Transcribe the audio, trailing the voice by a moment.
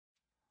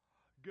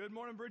Good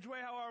morning,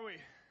 Bridgeway. How are we?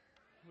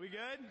 We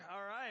good?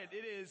 All right.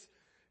 It is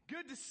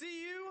good to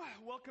see you.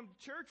 Welcome to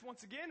church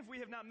once again. If we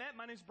have not met,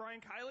 my name is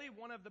Brian Kiley,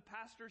 one of the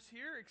pastors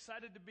here.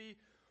 Excited to be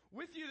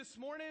with you this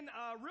morning.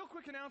 Real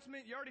quick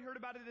announcement. You already heard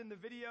about it in the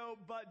video,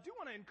 but do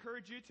want to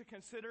encourage you to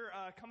consider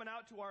coming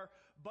out to our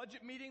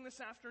budget meeting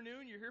this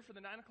afternoon. You're here for the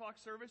 9 o'clock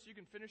service. You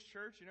can finish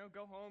church,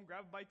 go home,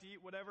 grab a bite to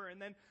eat, whatever,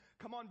 and then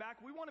come on back.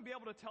 We want to be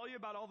able to tell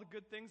you about all the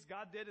good things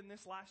God did in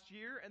this last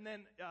year, and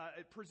then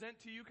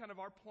present to you kind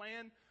of our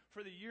plan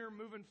for the year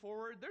moving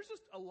forward. There's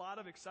just a lot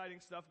of exciting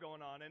stuff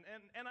going on,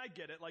 and I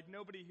get it. Like,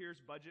 nobody hears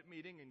budget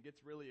meeting and gets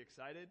really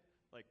excited.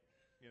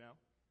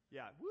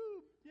 Yeah,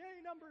 woo,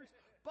 yay, numbers.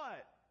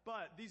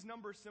 But these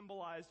numbers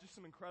symbolize just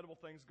some incredible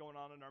things going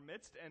on in our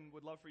midst, and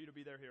would love for you to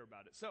be there, hear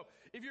about it. So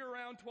if you're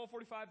around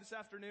 12:45 this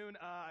afternoon,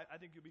 I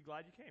think you'll be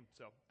glad you came.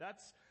 So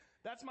that's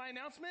my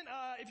announcement.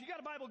 If you got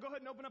a Bible, go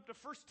ahead and open up to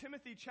 1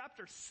 Timothy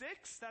chapter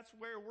 6. That's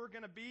where we're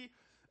going to be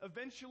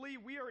eventually.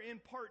 We are in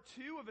part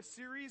 2 of a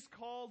series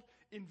called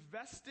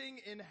Investing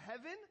in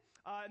Heaven.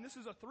 And this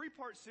is a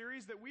 3-part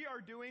series that we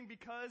are doing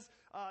because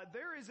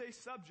there is a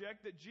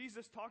subject that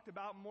Jesus talked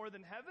about more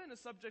than heaven, a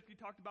subject he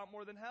talked about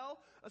more than hell,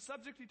 a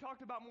subject he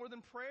talked about more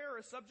than prayer,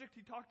 a subject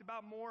he talked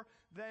about more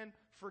than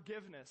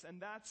forgiveness, and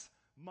that's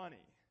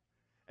money.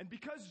 And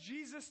because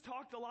Jesus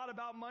talked a lot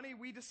about money,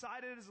 we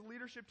decided as a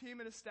leadership team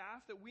and a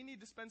staff that we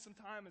need to spend some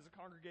time as a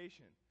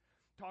congregation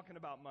talking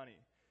about money.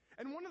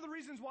 And one of the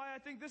reasons why I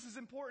think this is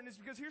important is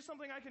because here's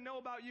something I can know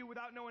about you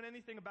without knowing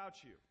anything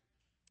about you.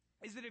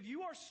 Is that if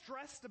you are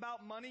stressed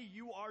about money,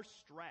 you are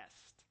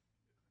stressed.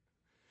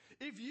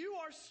 If you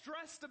are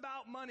stressed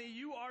about money,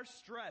 you are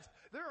stressed.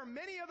 There are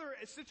many other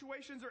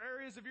situations or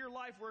areas of your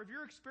life where if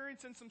you're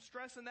experiencing some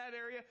stress in that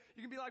area,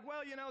 you can be like,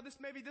 well,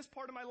 maybe this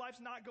part of my life's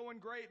not going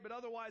great, but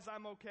otherwise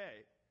I'm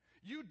okay.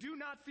 You do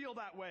not feel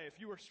that way if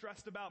you are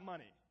stressed about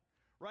money,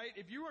 right?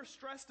 If you are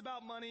stressed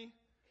about money,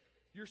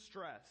 you're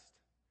stressed.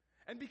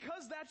 And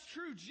because that's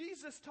true,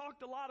 Jesus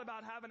talked a lot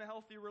about having a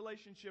healthy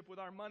relationship with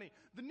our money.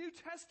 The New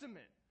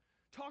Testament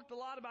talked a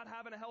lot about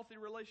having a healthy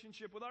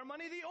relationship with our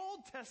money. The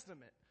Old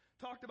Testament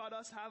talked about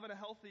us having a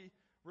healthy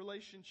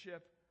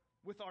relationship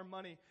with our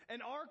money.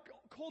 And our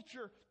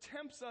culture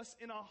tempts us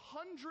in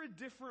 100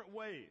 different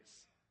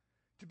ways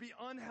to be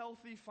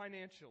unhealthy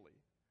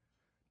financially.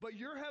 But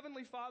your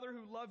Heavenly Father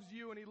who loves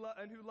you and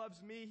who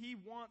loves me, He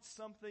wants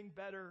something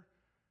better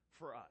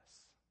for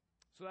us.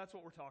 So that's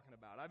what we're talking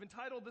about. I've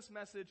entitled this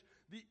message,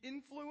 The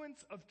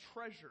Influence of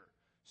Treasure,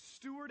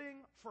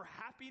 Stewarding for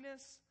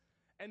Happiness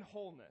and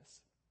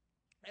Wholeness.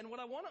 And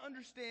what I want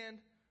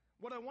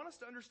us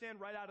to understand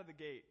right out of the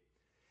gate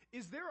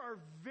is there are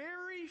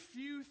very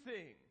few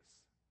things,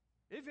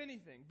 if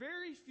anything,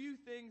 very few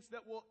things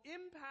that will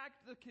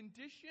impact the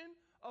condition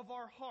of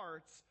our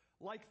hearts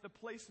like the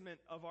placement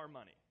of our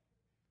money.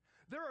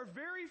 There are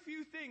very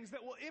few things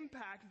that will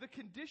impact the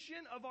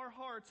condition of our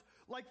hearts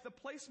like the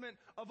placement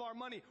of our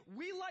money.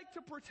 We like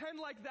to pretend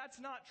like that's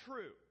not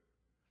true.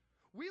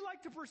 We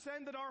like to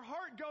pretend that our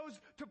heart goes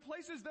to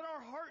places that our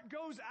heart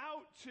goes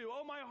out to.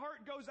 Oh, my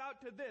heart goes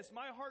out to this.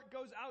 My heart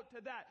goes out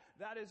to that.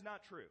 That is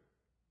not true.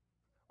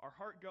 Our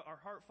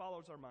heart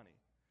follows our money.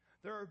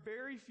 There are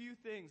very few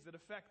things that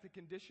affect the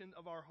condition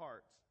of our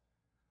hearts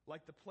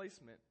like the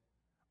placement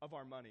of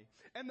our money.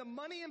 And the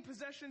money and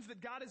possessions that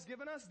God has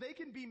given us, they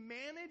can be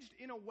managed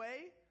in a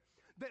way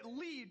that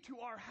lead to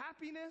our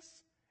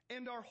happiness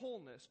and our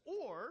wholeness.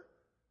 Or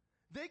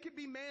they could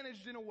be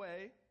managed in a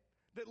way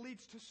that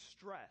leads to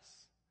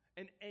stress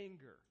and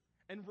anger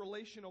and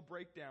relational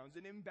breakdowns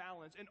and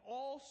imbalance and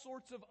all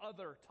sorts of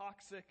other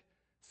toxic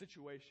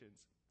situations.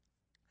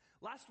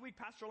 Last week,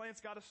 Pastor Lance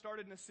got us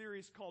started in a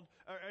series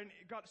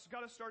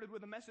got us started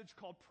with a message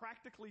called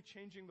Practically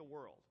Changing the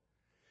World.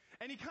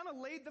 And he kind of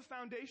laid the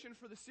foundation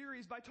for the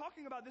series by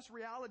talking about this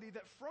reality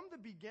that from the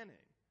beginning,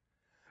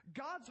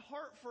 God's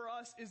heart for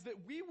us is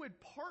that we would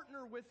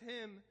partner with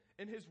Him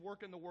in His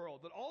work in the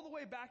world. That all the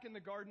way back in the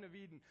Garden of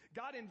Eden,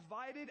 God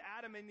invited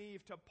Adam and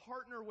Eve to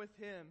partner with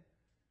Him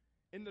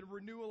in the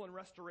renewal and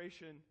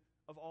restoration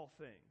of all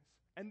things.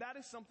 And that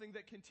is something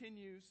that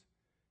continues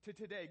to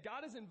today.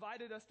 God has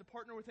invited us to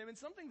partner with Him. And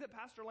something that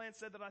Pastor Lance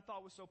said that I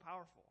thought was so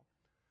powerful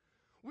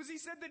was he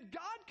said that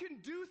God can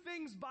do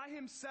things by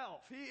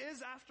Himself. He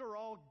is, after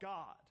all,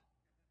 God.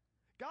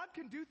 God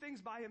can do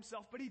things by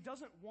Himself, but He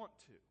doesn't want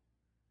to.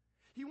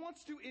 He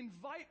wants to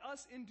invite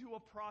us into a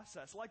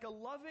process. Like a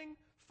loving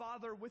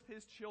father with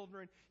his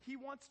children, He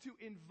wants to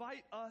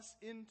invite us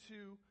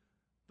into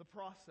the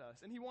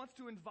process. And He wants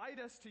to invite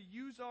us to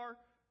use our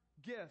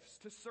gifts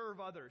to serve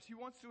others. He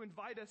wants to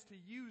invite us to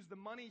use the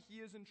money He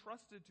has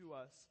entrusted to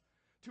us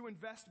to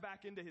invest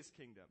back into His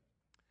kingdom.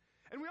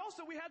 And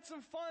we had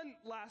some fun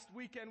last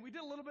weekend. We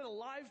did a little bit of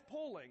live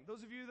polling.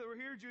 Those of you that were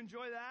here, did you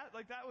enjoy that?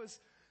 That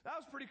was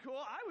pretty cool.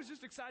 I was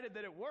just excited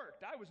that it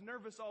worked. I was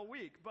nervous all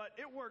week, but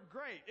it worked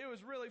great. It was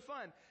really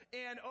fun.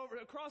 And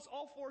across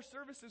all 4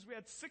 services, we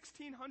had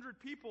 1,600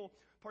 people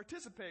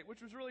participate,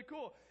 which was really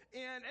cool.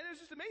 And it was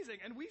just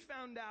amazing. And we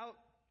found out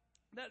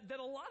that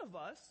a lot of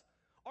us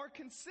are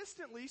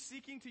consistently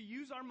seeking to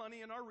use our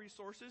money and our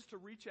resources to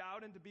reach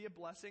out and to be a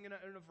blessing in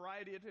a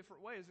variety of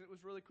different ways. And it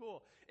was really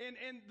cool.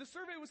 And the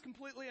survey was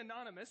completely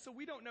anonymous, so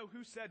we don't know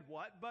who said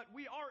what, but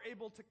we are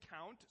able to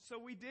count. So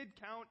we did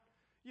count,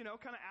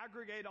 kind of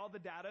aggregate all the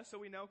data so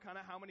we know kind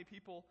of how many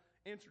people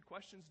answered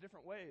questions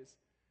different ways.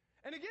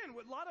 And again,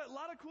 a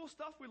lot of cool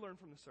stuff we learned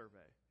from the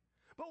survey.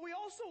 But we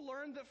also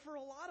learned that for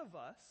a lot of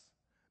us,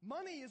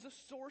 money is a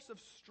source of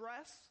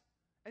stress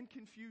and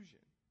confusion.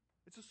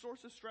 It's a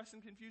source of stress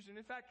and confusion.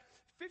 In fact,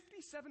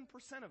 57%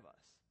 of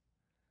us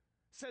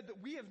said that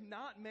we have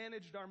not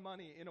managed our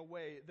money in a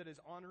way that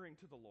is honoring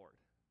to the Lord.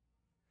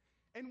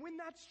 And when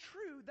that's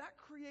true, that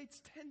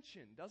creates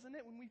tension, doesn't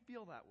it, when we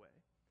feel that way?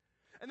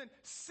 And then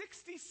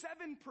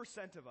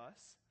 67% of us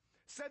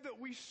said that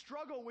we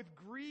struggle with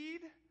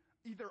greed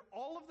either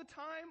all of the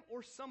time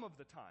or some of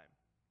the time.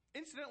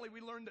 Incidentally,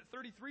 we learned that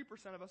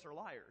 33% of us are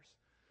liars.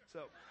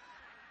 So,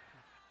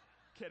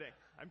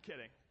 I'm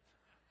kidding.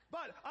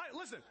 But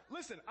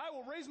listen, I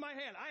will raise my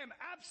hand. I am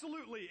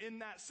absolutely in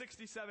that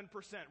 67%,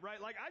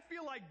 right? Like, I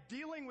feel like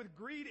dealing with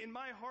greed in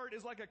my heart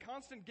is like a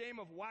constant game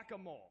of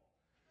whack-a-mole.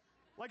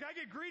 Like, I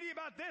get greedy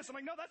about this. I'm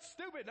like, no, that's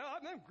stupid. No,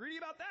 I'm greedy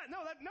about that.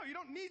 No, you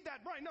don't need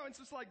that, Brian. No, it's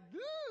just like,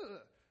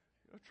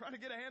 trying to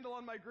get a handle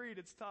on my greed,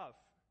 it's tough.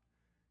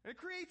 And it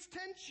creates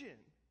tension.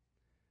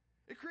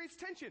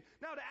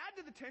 Now, to add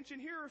to the tension,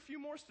 here are a few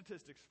more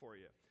statistics for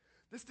you.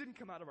 This didn't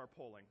come out of our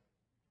polling.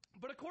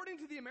 But according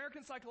to the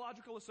American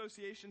Psychological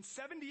Association,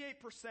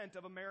 78%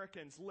 of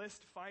Americans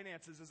list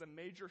finances as a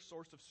major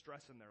source of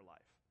stress in their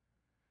life.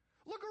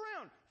 Look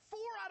around. 4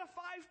 out of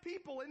 5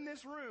 people in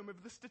this room,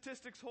 if the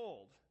statistics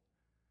hold,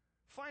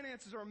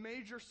 finances are a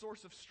major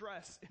source of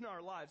stress in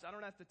our lives. I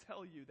don't have to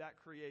tell you that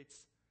creates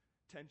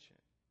tension.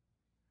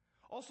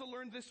 Also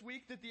learned this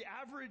week that the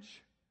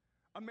average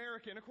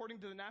American, according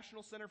to the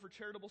National Center for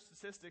Charitable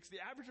Statistics, the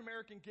average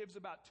American gives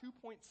about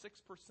 2.6%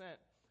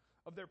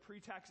 of their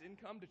pre-tax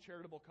income to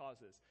charitable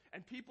causes.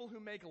 And people who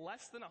make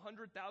less than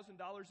 $100,000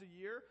 a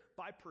year,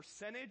 by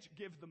percentage,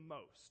 give the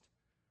most.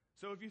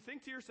 So if you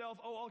think to yourself,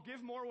 I'll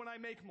give more when I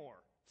make more,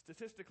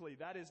 statistically,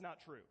 that is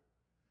not true.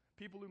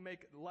 People who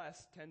make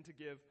less tend to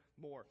give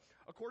more.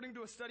 According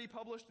to a study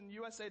published in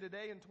USA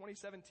Today in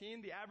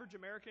 2017, the average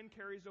American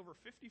carries over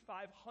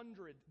 $5,500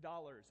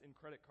 in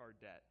credit card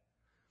debt.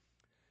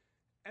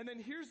 And then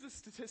here's the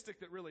statistic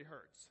that really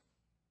hurts.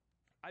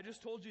 I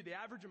just told you the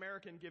average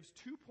American gives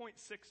 2.6%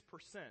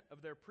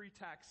 of their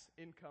pre-tax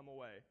income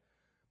away.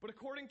 But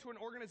according to an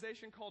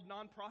organization called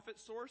Nonprofit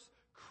Source,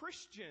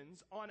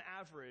 Christians, on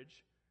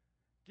average,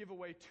 give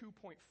away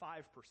 2.5%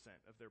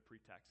 of their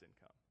pre-tax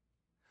income.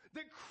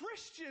 That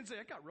Christians,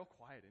 it got real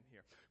quiet in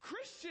here.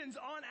 Christians,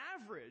 on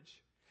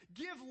average,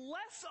 give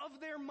less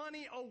of their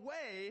money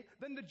away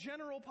than the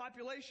general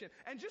population.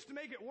 And just to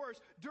make it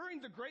worse,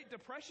 during the Great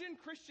Depression,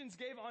 Christians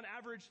gave on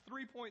average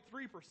 3.3%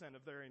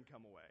 of their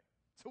income away.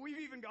 So we've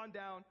even gone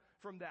down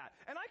from that.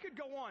 And I could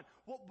go on,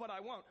 but I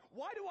won't.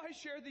 Why do I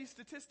share these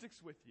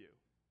statistics with you?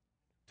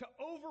 To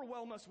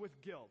overwhelm us with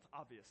guilt,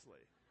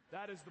 obviously.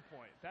 That is the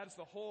point. That is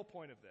the whole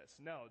point of this.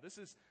 No,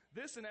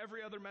 this and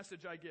every other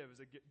message I give is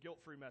a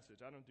guilt-free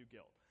message. I don't do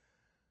guilt.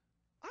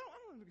 I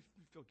don't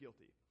feel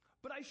guilty.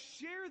 But I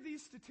share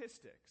these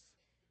statistics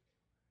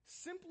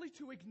simply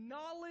to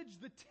acknowledge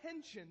the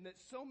tension that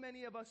so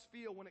many of us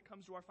feel when it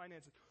comes to our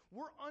finances.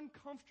 We're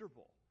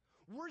uncomfortable.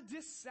 We're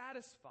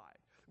dissatisfied.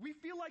 We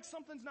feel like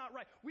something's not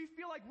right. We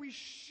feel like we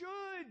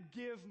should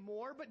give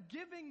more, but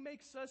giving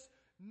makes us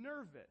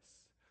nervous.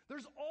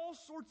 There's all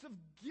sorts of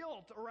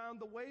guilt around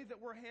the way that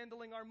we're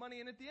handling our money.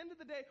 And at the end of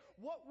the day,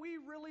 what we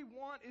really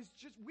want is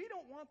we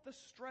don't want the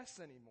stress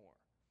anymore.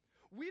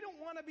 We don't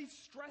want to be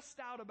stressed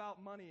out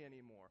about money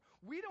anymore.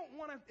 We don't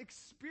want to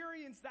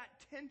experience that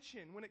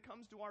tension when it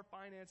comes to our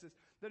finances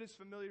that is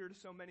familiar to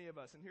so many of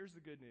us. And here's the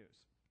good news.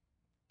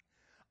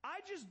 I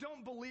just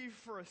don't believe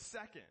for a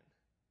second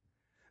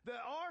that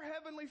our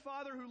Heavenly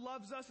Father who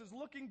loves us is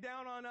looking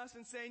down on us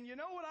and saying, you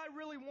know what I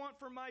really want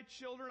for my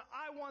children?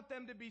 I want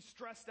them to be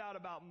stressed out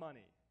about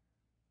money.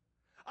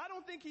 I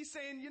don't think He's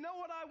saying, you know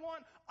what I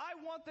want? I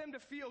want them to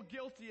feel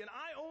guilty, and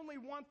I only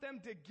want them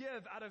to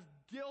give out of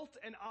guilt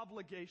and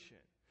obligation.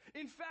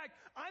 In fact,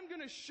 I'm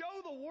going to show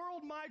the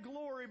world my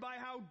glory by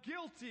how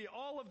guilty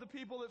all of the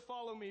people that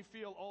follow me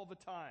feel all the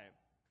time.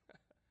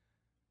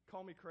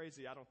 Call me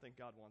crazy. I don't think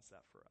God wants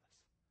that for us.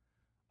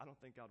 I don't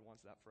think God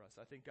wants that for us.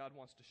 I think God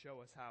wants to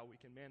show us how we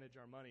can manage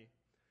our money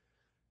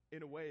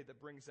in a way that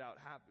brings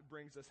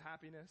us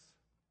happiness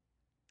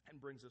and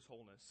brings us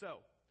wholeness. So,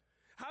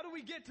 how do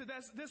we get to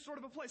this sort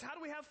of a place? How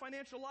do we have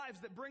financial lives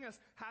that bring us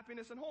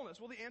happiness and wholeness?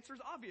 Well, the answer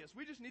is obvious.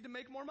 We just need to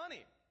make more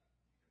money.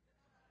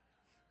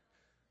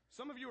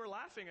 Some of you are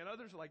laughing, and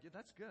others are like, yeah,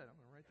 that's good. I'm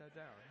going to write that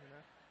down.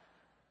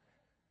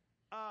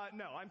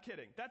 No, I'm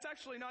kidding. That's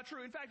actually not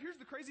true. In fact, here's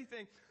the crazy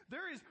thing.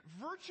 There is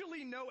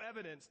virtually no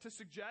evidence to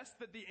suggest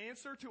that the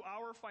answer to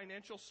our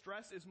financial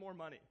stress is more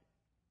money.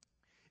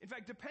 In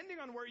fact, depending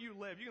on where you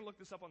live, you can look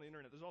this up on the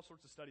internet. There's all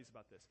sorts of studies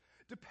about this.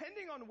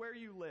 Depending on where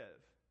you live,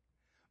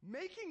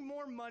 making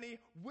more money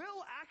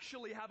will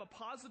actually have a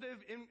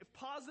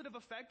positive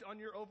effect on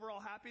your overall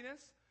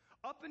happiness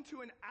up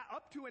to an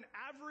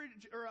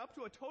average or up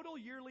to a total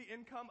yearly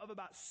income of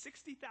about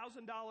 $60,000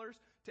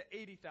 to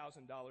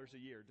 $80,000 a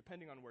year,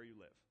 depending on where you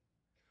live.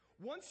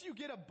 Once you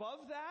get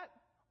above that,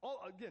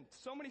 again,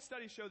 so many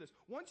studies show this.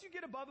 Once you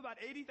get above about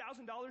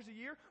 $80,000 a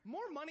year,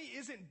 more money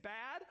isn't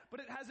bad, but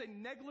it has a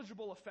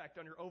negligible effect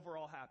on your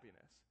overall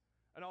happiness.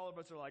 And all of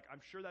us are like, I'm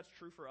sure that's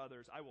true for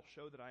others. I will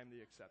show that I am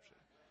the exception.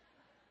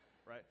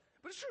 Right?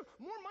 But it's true.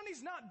 More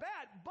money's not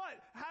bad,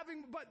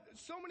 but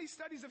so many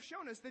studies have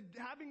shown us that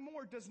having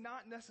more does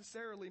not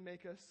necessarily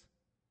make us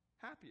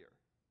happier.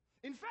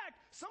 In fact,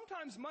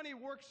 sometimes money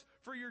works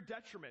for your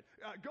detriment.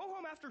 Go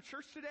home after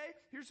church today.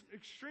 Here's an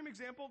extreme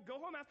example. Go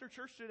home after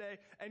church today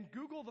and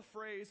Google the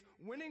phrase,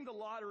 "winning the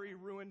lottery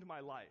ruined my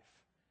life."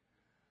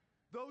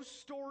 Those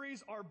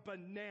stories are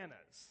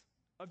bananas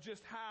of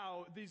just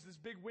how this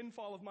big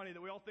windfall of money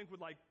that we all think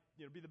would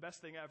be the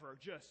best thing ever,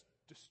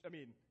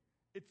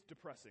 it's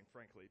depressing,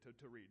 frankly,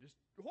 to read. Just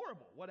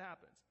horrible what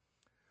happens.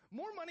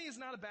 More money is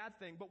not a bad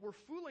thing, but we're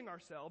fooling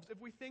ourselves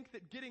if we think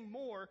that getting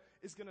more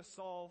is going to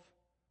solve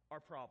our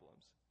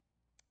problems.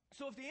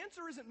 So if the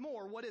answer isn't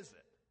more, what is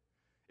it?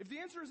 If the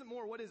answer isn't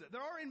more, what is it?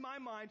 There are, in my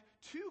mind,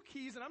 two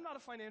keys, and I'm not a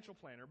financial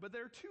planner, but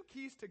there are two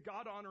keys to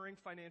God-honoring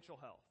financial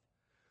health.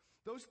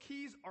 Those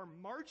keys are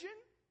margin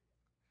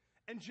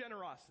and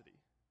generosity.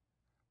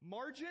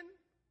 Margin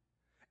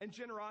and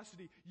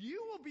generosity.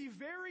 You will be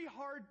very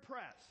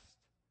hard-pressed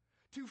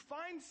to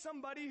find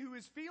somebody who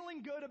is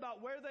feeling good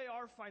about where they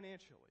are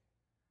financially.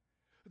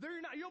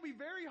 You'll be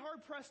very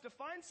hard-pressed to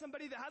find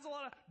somebody that has a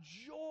lot of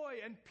joy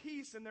and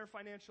peace in their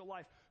financial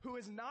life, who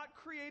has not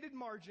created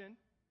margin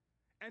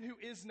and who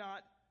is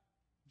not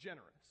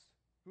generous.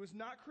 Who has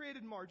not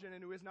created margin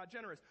and who is not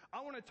generous.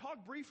 I want to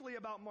talk briefly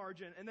about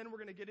margin, and then we're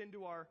going to get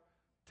into our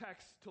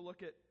text to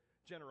look at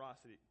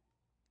generosity.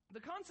 The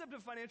concept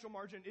of financial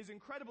margin is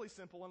incredibly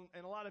simple,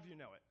 and a lot of you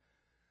know it.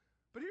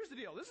 But here's the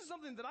deal. This is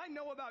something that I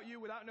know about you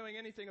without knowing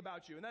anything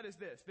about you, and that is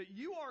this, that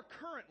you are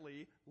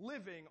currently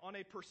living on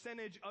a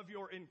percentage of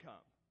your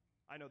income.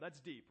 I know that's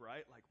deep,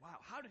 right? Like, wow,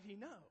 how did he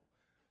know?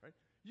 Right?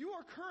 You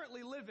are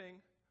currently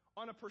living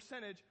on a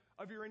percentage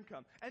of your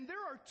income. And there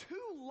are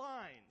two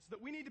lines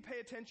that we need to pay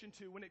attention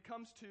to when it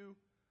comes to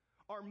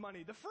our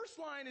money. The first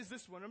line is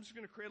this one. I'm just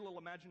going to create a little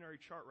imaginary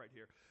chart right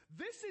here.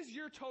 This is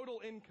your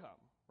total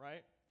income,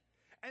 right?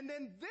 And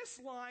then this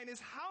line is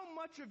how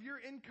much of your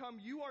income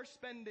you are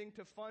spending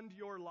to fund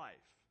your life.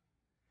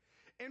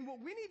 And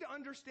what we need to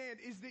understand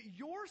is that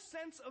your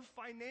sense of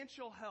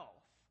financial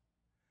health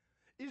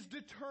is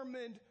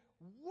determined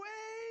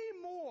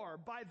way more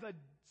by the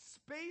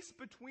space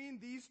between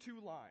these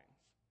two lines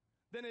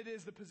than it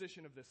is the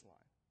position of this line.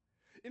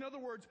 In other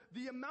words,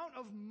 the amount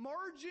of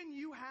margin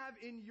you have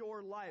in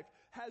your life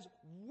has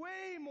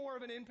way more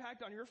of an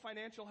impact on your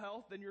financial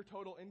health than your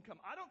total income.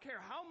 I don't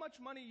care how much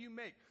money you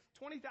make,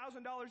 $20,000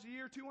 a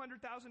year,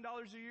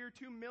 $200,000 a year,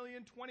 $2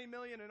 million, $20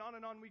 million, and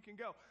on we can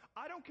go.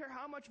 I don't care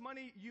how much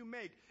money you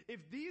make.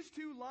 If these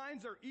two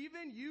lines are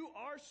even, you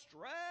are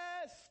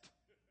stressed.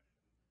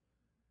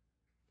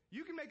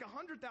 You can make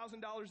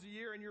 $100,000 a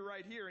year and you're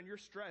right here and you're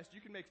stressed.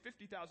 You can make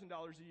 $50,000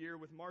 a year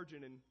with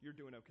margin and you're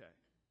doing okay.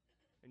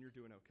 And you're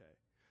doing okay.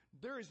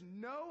 There is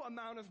no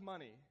amount of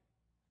money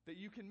that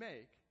you can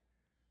make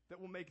that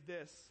will make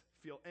this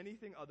feel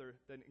anything other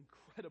than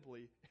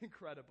incredibly,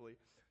 incredibly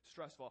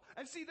stressful.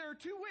 And see, there are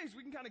two ways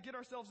we can kind of get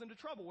ourselves into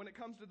trouble when it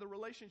comes to the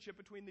relationship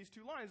between these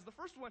two lines. The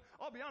first one,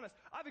 I'll be honest,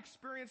 I've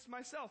experienced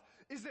myself,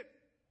 is that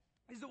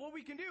what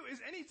we can do is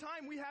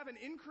anytime we have an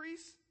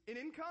increase in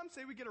income,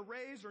 say we get a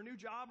raise or a new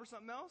job or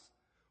something else,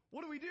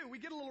 what do? We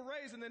get a little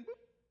raise and then boop.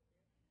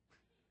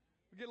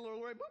 We get a little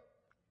raise, boop.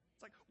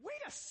 It's like, wait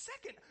a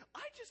second,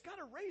 I just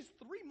got a raise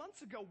 3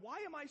 months ago.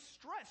 Why am I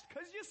stressed?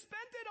 Because you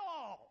spent it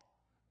all.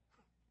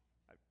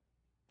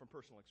 From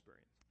personal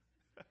experience.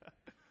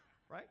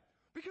 Right?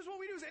 Because what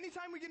we do is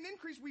anytime we get an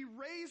increase, we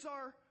raise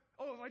our,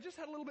 if I just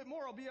had a little bit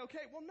more, I'll be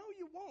okay. Well, no,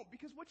 you won't,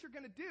 because what you're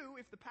going to do,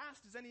 if the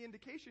past is any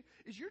indication,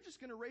 is you're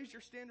just going to raise your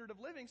standard of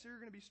living, so you're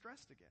going to be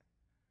stressed again.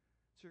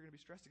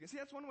 See,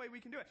 that's one way we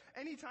can do it.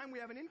 Anytime we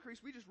have an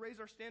increase, we just raise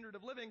our standard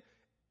of living,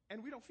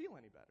 and we don't feel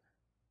any better.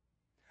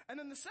 And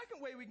then the second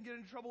way we can get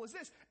into trouble is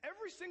this.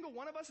 Every single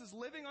one of us is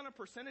living on a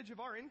percentage of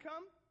our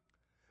income,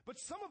 but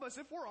some of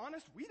us, if we're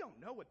honest, we don't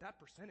know what that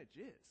percentage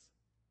is.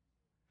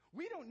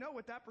 We don't know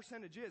what that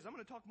percentage is. I'm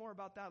going to talk more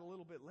about that a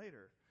little bit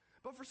later.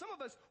 But for some of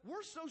us,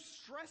 we're so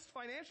stressed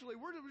financially,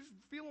 we're just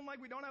feeling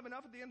like we don't have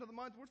enough at the end of the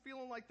month. We're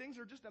feeling like things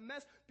are just a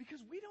mess because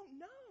we don't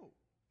know.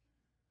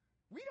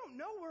 We don't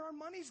know where our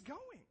money's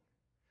going.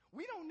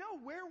 We don't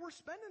know where we're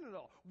spending it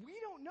all. We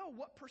don't know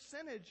what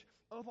percentage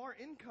of our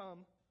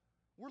income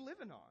we're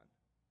living on.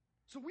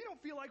 So we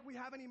don't feel like we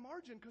have any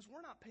margin because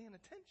we're not paying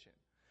attention.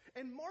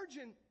 And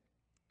margin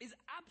is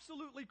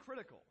absolutely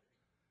critical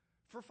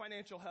for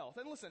financial health.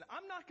 And listen,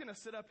 I'm not going to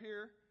sit up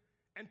here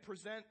and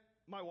present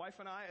my wife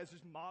and I as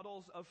just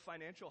models of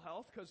financial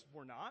health, because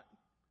we're not.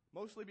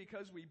 Mostly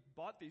because we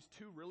bought these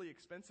two really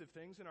expensive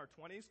things in our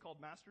 20s called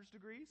master's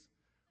degrees.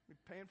 We've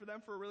been paying for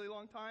them for a really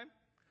long time.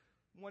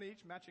 One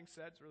each, matching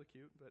sets, really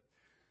cute.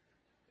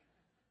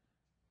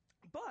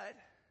 But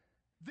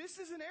this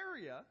is an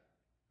area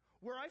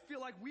where I feel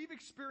like we've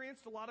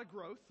experienced a lot of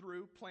growth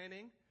through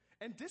planning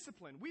and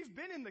discipline. We've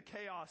been in the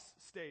chaos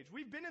stage.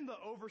 We've been in the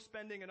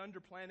overspending and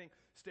underplanning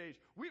stage.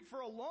 For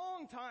a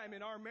long time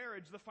in our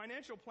marriage, the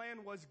financial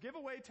plan was give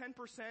away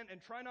 10%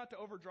 and try not to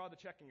overdraw the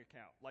checking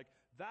account. Like,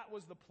 that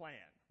was the plan,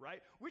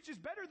 right? Which is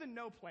better than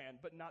no plan,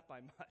 but not by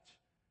much,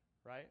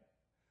 right?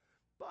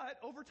 But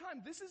over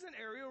time, this is an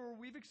area where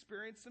we've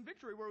experienced some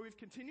victory, where we've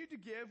continued to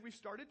give, we've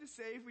started to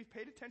save, we've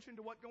paid attention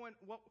to what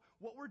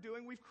we're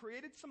doing, we've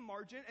created some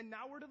margin, and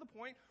now we're to the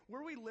point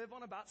where we live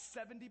on about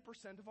 70%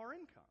 of our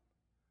income.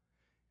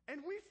 And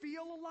we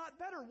feel a lot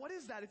better. What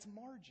is that? It's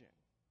margin.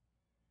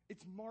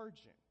 It's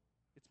margin.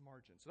 It's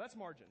margin. So that's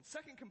margin.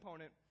 Second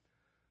component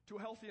to a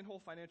healthy and whole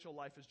financial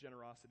life is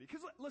generosity.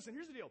 Because listen,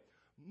 here's the deal.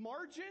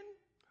 Margin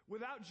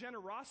without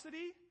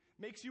generosity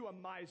makes you a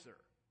miser,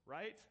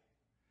 right?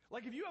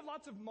 Like if you have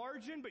lots of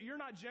margin but you're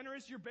not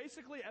generous, you're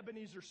basically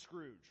Ebenezer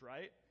Scrooge,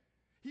 right?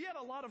 He had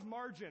a lot of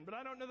margin, but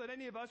I don't know that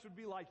any of us would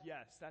be like,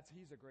 yes,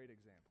 he's a great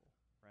example,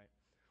 right?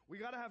 We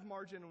got to have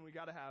margin and we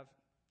got to have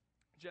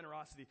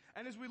generosity.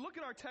 And as we look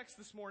at our text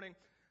this morning,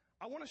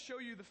 I want to show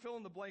you the fill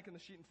in the blank in the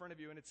sheet in front of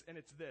you, and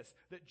it's this,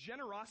 that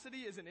generosity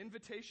is an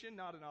invitation,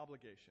 not an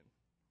obligation.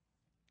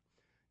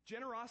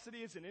 Generosity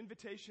is an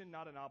invitation,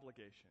 not an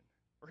obligation.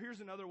 Or here's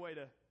another way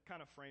to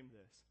kind of frame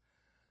this.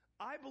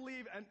 I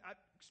believe, and I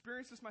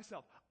experienced this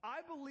myself, I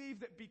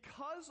believe that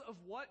because of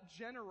what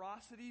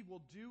generosity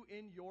will do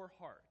in your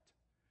heart,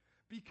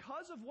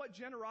 because of what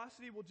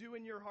generosity will do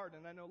in your heart,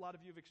 and I know a lot of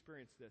you have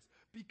experienced this,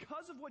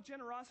 because of what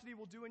generosity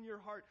will do in your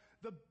heart,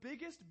 the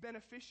biggest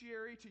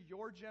beneficiary to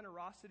your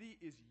generosity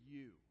is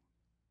you.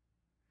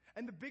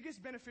 And the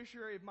biggest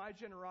beneficiary of my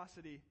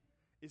generosity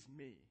is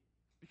me,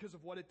 because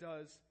of what it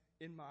does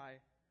in my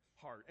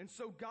heart. And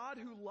so God,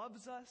 who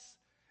loves us,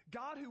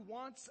 God who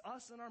wants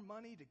us and our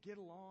money to get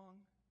along,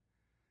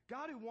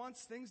 God who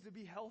wants things to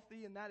be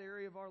healthy in that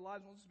area of our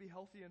lives, wants us to be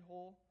healthy and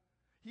whole,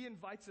 He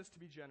invites us to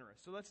be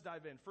generous. So let's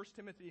dive in. 1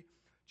 Timothy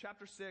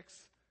chapter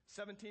 6,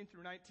 17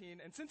 through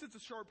 19. And since it's a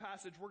short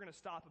passage, we're going to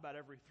stop about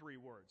every 3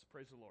 words.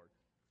 Praise the Lord.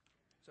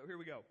 So here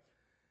we go.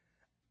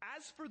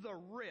 As for the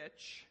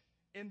rich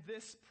in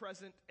this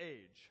present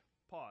age,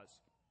 pause.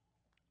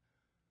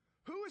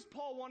 Who is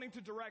Paul wanting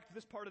to direct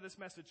this part of this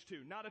message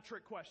to? Not a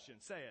trick question.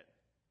 Say it.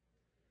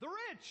 The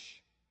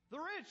rich. The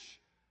rich.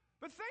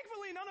 But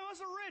thankfully, none of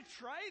us are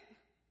rich, right?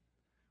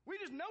 We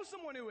just know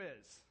someone who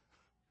is.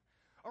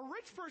 A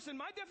rich person,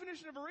 my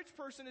definition of a rich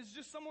person is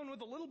just someone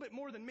with a little bit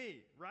more than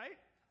me, right?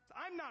 So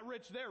I'm not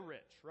rich, they're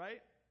rich, right?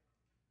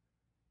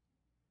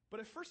 But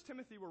if 1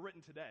 Timothy were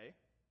written today,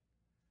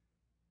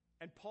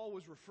 and Paul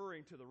was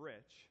referring to the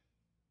rich,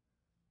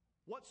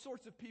 what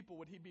sorts of people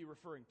would he be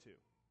referring to?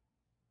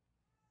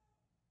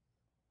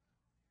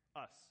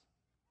 Us.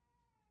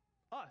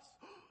 Us.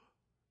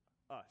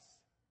 Us.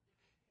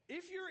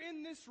 If you're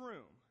in this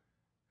room,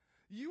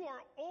 you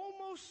are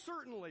almost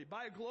certainly,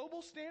 by a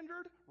global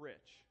standard,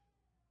 rich.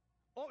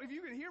 Oh, if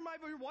you can hear my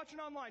voice, you're watching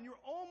online,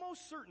 you're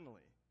almost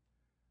certainly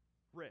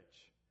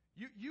rich.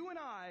 You and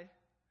I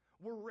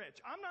were rich.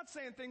 I'm not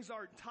saying things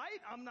aren't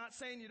tight. I'm not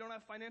saying you don't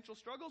have financial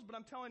struggles, but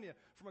I'm telling you,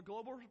 from a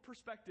global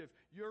perspective,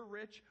 you're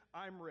rich,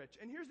 I'm rich.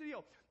 And here's the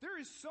deal. There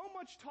is so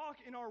much talk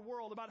in our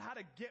world about how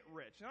to get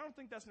rich. And I don't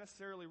think that's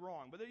necessarily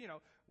wrong, but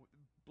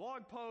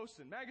blog posts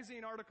and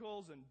magazine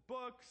articles and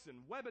books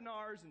and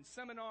webinars and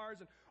seminars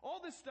and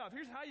all this stuff.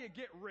 Here's how you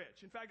get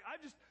rich. In fact,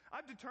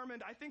 I've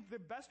determined, I think the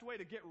best way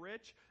to get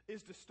rich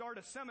is to start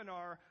a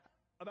seminar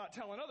about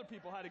telling other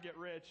people how to get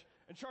rich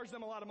and charge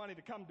them a lot of money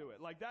to come to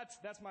it. Like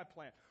that's my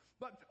plan.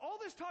 But all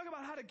this talk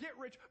about how to get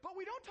rich, but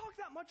we don't talk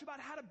that much about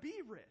how to be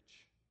rich.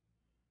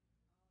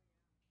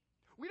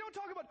 We don't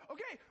talk about,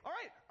 okay, all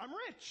right, I'm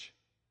rich.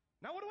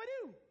 Now what do I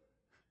do?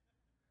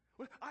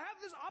 I have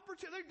this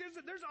opportunity.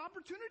 There's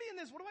opportunity in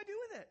this. What do I do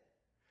with it?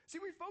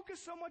 See, we focus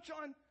so much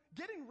on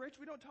getting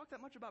rich, we don't talk that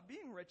much about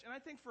being rich. And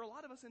I think for a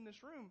lot of us in this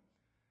room,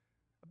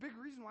 a big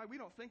reason why we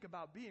don't think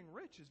about being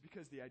rich is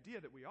because the idea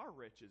that we are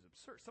rich is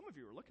absurd. Some of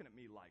you are looking at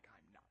me like,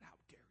 I'm not, how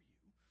dare you,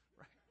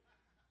 right?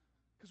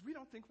 Because we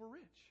don't think we're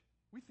rich.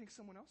 We think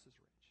someone else is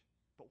rich,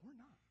 but we're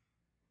not.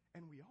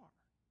 And we are.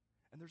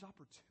 And there's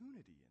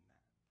opportunity in that.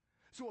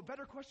 So a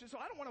better question, so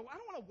I don't want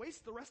to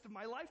waste the rest of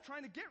my life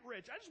trying to get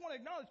rich. I just want to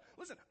acknowledge,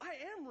 listen, I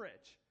am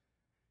rich.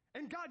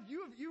 And God,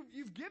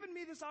 you've given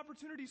me this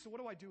opportunity, so what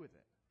do I do with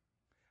it?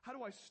 How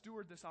do I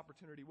steward this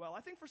opportunity well?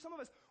 I think for some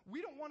of us, we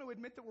don't want to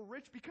admit that we're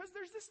rich because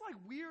there's this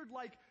weird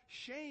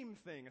shame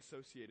thing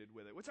associated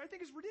with it, which I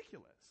think is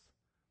ridiculous.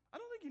 I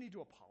don't think you need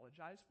to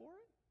apologize for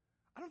it.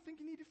 I don't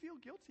think you need to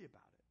feel guilty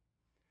about it.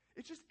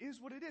 It just is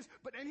what it is.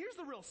 And here's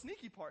the real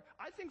sneaky part.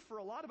 I think for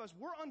a lot of us,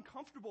 we're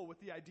uncomfortable with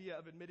the idea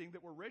of admitting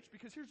that we're rich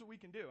because here's what we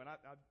can do, and I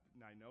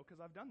know because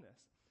I've done this,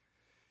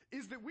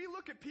 is that we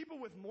look at people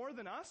with more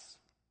than us,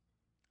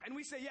 and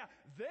we say, yeah,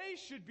 they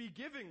should be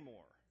giving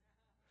more.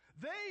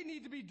 They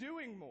need to be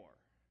doing more.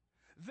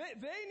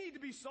 They need to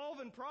be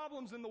solving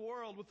problems in the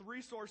world with the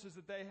resources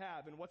that they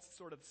have. And what's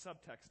sort of the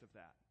subtext of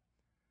that?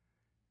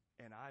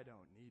 And I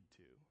don't need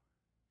to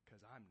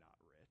because I'm not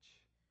rich.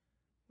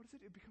 What is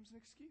it? It becomes an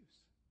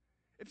excuse.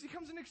 It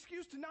becomes an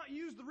excuse to not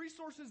use the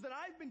resources that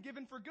I've been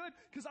given for good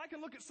because I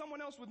can look at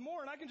someone else with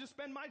more and I can just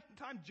spend my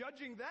time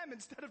judging them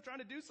instead of trying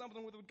to do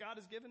something with what God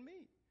has given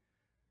me.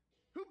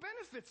 Who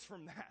benefits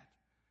from that?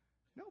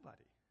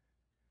 Nobody.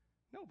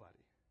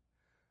 Nobody.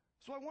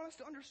 So I want us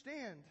to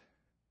understand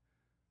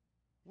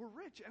we're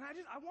rich. And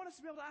I want us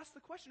to be able to ask the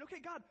question,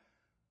 okay, God,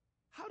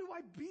 how do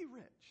I be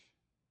rich?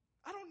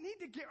 I don't need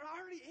to I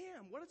already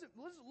am. What does it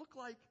look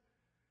like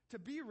to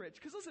be rich?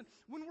 Because listen,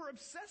 when we're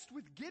obsessed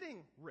with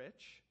getting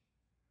rich,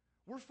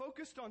 we're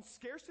focused on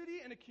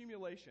scarcity and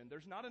accumulation.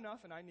 There's not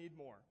enough and I need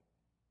more.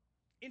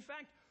 In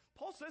fact,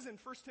 Paul says in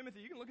 1 Timothy,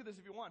 you can look at this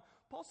if you want.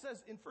 Paul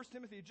says in 1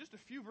 Timothy, just a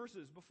few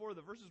verses before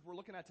the verses we're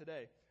looking at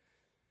today,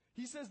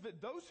 he says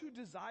that those who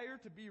desire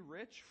to be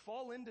rich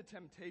fall into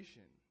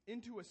temptation,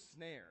 into a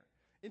snare,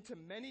 into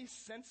many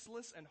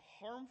senseless and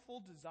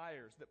harmful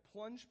desires that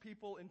plunge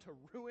people into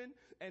ruin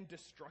and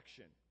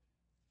destruction.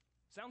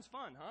 Sounds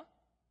fun, huh?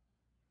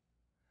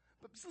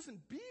 But listen,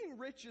 being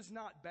rich is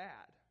not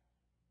bad.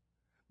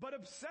 But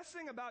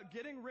obsessing about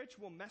getting rich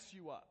will mess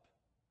you up.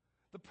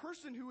 The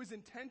person who is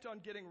intent on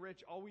getting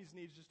rich always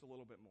needs just a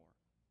little bit more.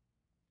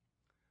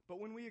 But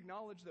when we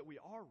acknowledge that we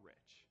are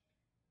rich,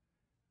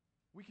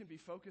 we can be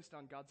focused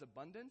on God's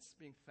abundance,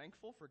 being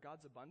thankful for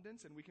God's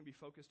abundance, and we can be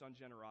focused on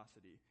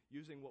generosity,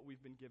 using what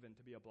we've been given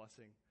to be a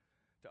blessing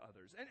to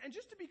others. And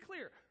just to be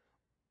clear,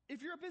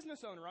 if you're a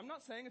business owner, I'm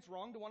not saying it's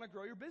wrong to want to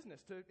grow your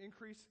business, to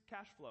increase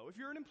cash flow. If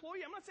you're an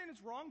employee, I'm not saying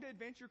it's wrong to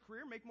advance your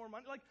career, make more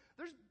money. Like,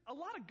 there's a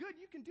lot of good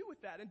you can do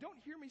with that. And don't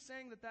hear me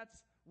saying that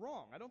that's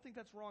wrong. I don't think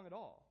that's wrong at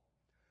all.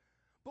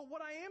 But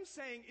what I am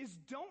saying is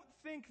don't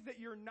think that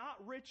you're not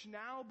rich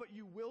now, but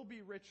you will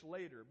be rich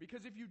later.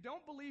 Because if you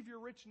don't believe you're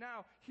rich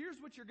now, here's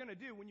what you're going to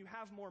do when you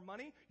have more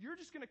money. You're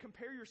just going to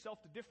compare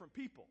yourself to different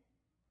people.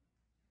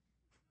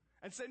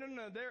 And say,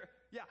 no,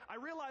 I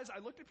realize I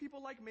looked at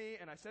people like me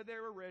and I said they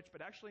were rich,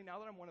 but actually now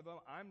that I'm one of them,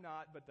 I'm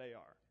not, but they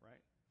are, right?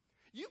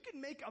 You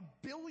can make $1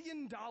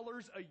 billion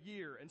a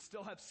year and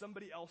still have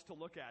somebody else to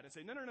look at and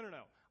say, no,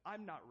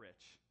 I'm not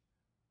rich.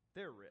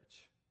 They're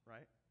rich,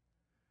 right?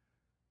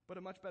 But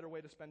a much better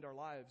way to spend our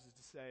lives is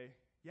to say,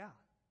 yeah,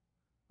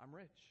 I'm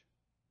rich.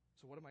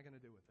 So what am I going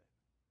to do with it?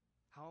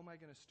 How am I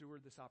going to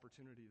steward this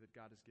opportunity that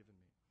God has given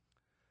me?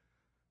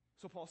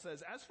 So Paul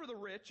says, as for the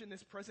rich in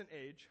this present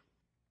age,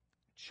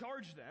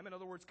 charge them, in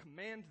other words,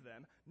 command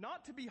them,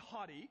 not to be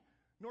haughty,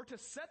 nor to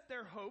set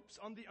their hopes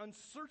on the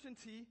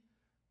uncertainty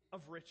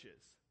of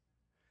riches.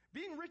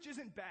 Being rich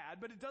isn't bad,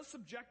 but it does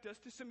subject us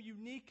to some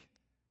unique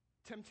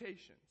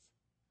temptations.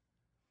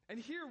 And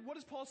here, what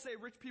does Paul say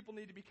rich people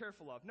need to be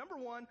careful of? Number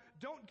one,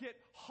 don't get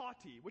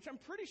haughty, which I'm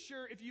pretty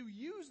sure if you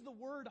use the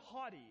word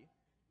haughty,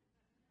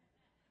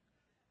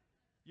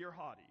 you're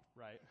haughty,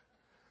 right?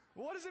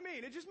 Well, what does it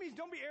mean? It just means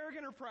don't be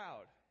arrogant or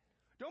proud.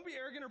 Don't be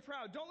arrogant or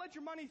proud. Don't let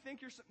your money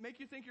make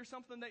you think you're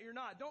something that you're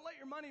not. Don't let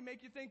your money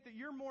make you think that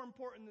you're more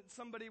important than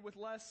somebody with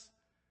less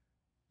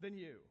than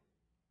you.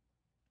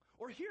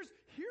 Or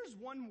here's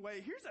one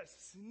way, here's a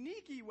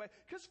sneaky way,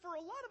 because for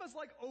a lot of us,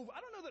 I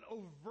don't know that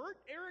overt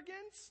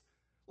arrogance,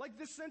 like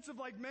this sense of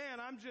like, man,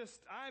 I'm just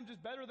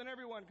better than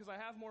everyone because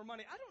I have more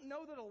money. I don't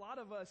know that a lot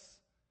of us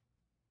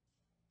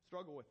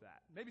struggle with that.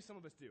 Maybe some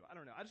of us do. I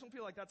don't know. I just don't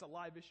feel like that's a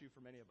live issue for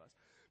many of us.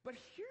 But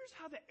here's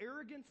how the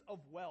arrogance of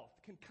wealth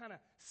can kind of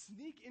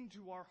sneak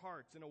into our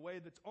hearts in a way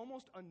that's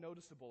almost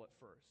unnoticeable at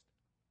first.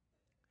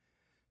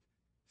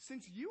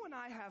 Since you and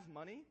I have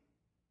money,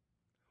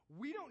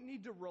 we don't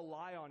need to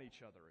rely on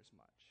each other as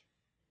much.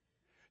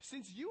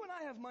 Since you and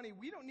I have money,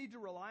 we don't need to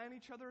rely on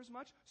each other as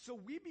much, so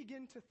we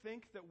begin to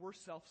think that we're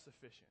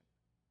self-sufficient.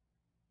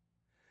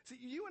 See,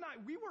 you and I,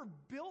 we were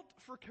built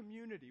for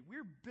community.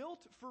 We're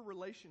built for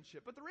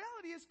relationship. But the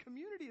reality is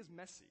community is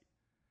messy.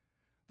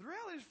 The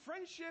reality is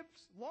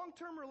friendships,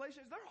 long-term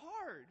relations, they're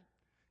hard.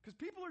 Because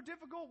people are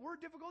difficult, we're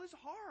difficult, it's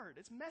hard,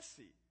 it's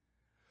messy.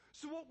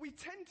 So what we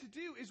tend to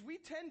do is we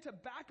tend to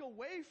back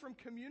away from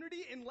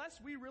community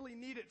unless we really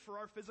need it for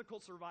our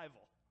physical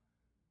survival.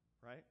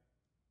 Right?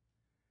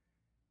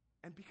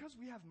 And because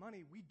we have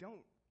money, we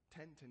don't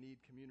tend to need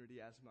community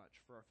as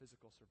much for our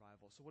physical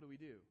survival. So what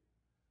do?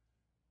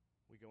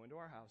 We go into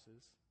our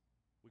houses,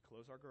 we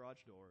close our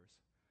garage doors,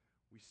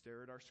 we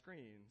stare at our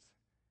screens,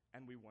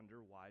 and we wonder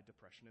why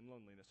depression and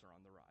loneliness are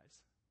on the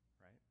rise,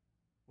 right?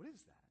 What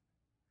is that?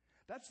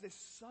 That's this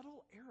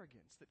subtle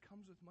arrogance that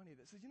comes with money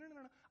that says, no,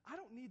 I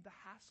don't need the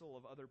hassle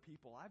of other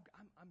people.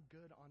 I'm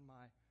good on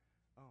my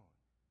own.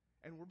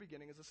 And we're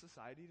beginning as a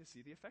society to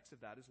see the effects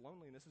of that as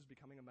loneliness is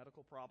becoming a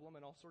medical problem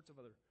and all sorts of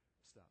other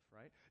stuff,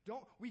 right?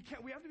 We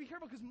have to be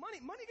careful because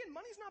money's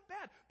not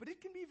bad, but it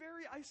can be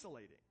very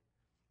isolating.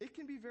 It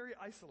can be very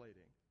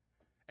isolating.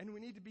 And we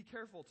need to be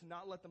careful to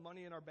not let the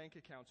money in our bank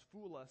accounts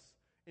fool us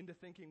into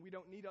thinking we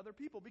don't need other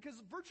people,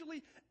 because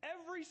virtually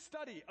every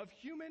study of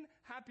human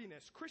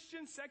happiness,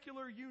 Christian,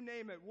 secular, you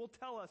name it, will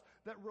tell us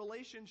that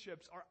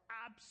relationships are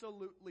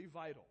absolutely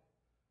vital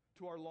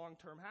to our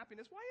long-term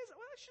happiness. Why is it?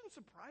 Well, that shouldn't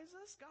surprise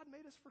us. God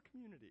made us for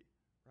community,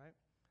 right?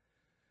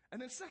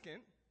 And then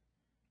second,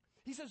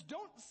 he says,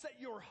 don't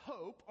set your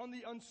hope on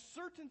the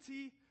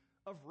uncertainty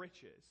of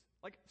riches.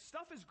 Like,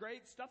 stuff is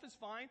great, stuff is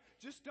fine,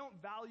 just don't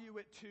value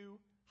it too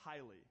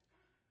highly.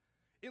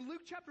 In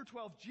Luke chapter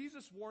 12,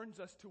 Jesus warns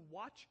us to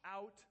watch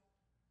out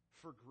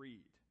for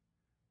greed.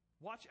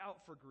 Watch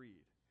out for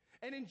greed.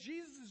 And in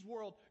Jesus'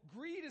 world,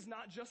 greed is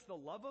not just the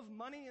love of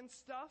money and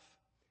stuff.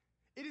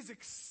 It is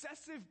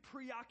excessive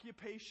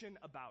preoccupation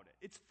about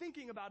it. It's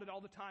thinking about it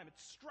all the time.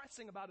 It's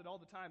stressing about it all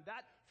the time.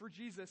 That, for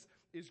Jesus,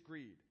 is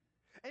greed.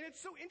 And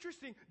it's so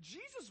interesting.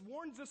 Jesus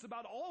warns us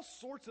about all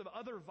sorts of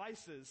other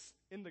vices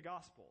in the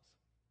Gospels.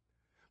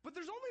 But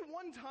there's only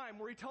one time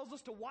where he tells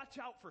us to watch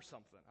out for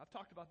something. I've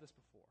talked about this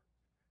before.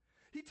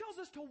 He tells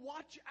us to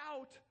watch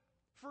out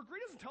for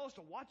greed. He doesn't tell us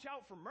to watch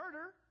out for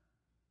murder.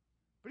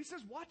 But he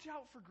says, watch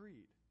out for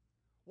greed.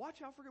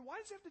 Watch out for greed. Why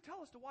does he have to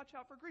tell us to watch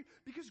out for greed?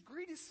 Because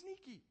greed is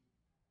sneaky.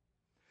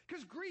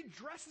 Because greed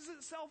dresses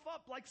itself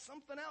up like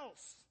something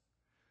else.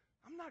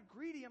 I'm not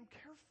greedy, I'm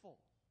careful.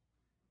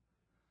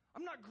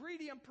 I'm not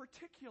greedy, I'm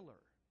particular.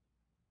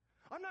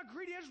 I'm not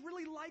greedy, I just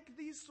really like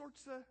these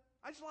sorts of,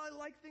 I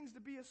like things to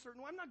be a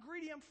certain way. I'm not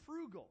greedy, I'm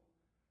frugal.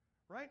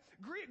 Right?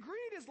 Greed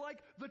is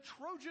like the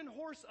Trojan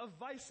horse of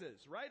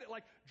vices, right? It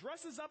like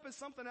dresses up as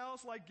something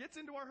else, like gets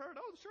into our heart.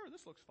 Oh, sure,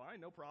 this looks fine,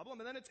 no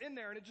problem. And then it's in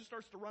there and it just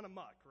starts to run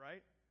amok,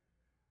 right?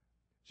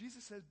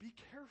 Jesus says, be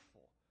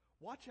careful.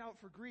 Watch out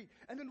for greed.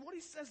 And then what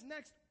he says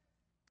next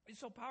is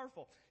so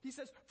powerful. He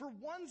says, for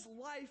one's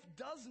life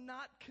does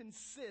not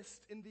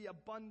consist in the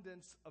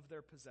abundance of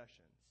their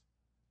possessions.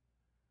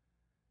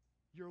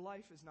 Your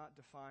life is not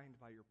defined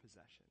by your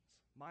possessions.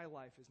 My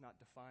life is not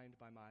defined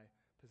by my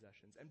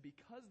possessions. And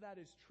because that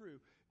is true,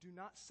 do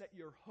not set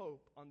your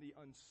hope on the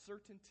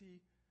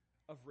uncertainty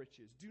of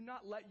riches. Do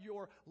not let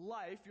your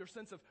life, your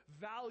sense of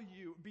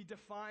value, be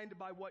defined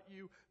by what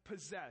you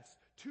possess.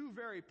 Two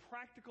very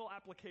practical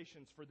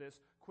applications for this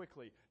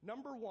quickly.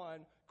 Number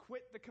one,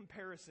 quit the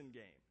comparison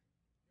game.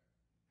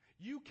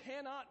 You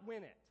cannot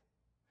win it.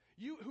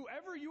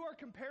 Whoever you are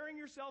comparing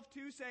yourself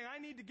to, saying, I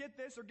need to get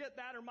this or get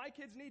that, or my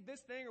kids need this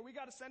thing, or we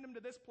got to send them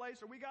to this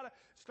place, or we got to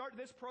start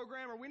this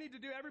program, or we need to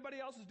do, everybody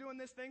else is doing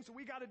this thing, so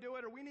we got to do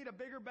it, or we need a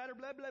bigger, better,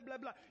 blah, blah, blah,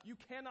 blah. You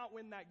cannot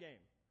win that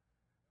game.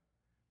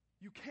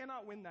 You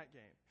cannot win that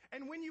game.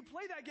 And when you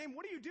play that game,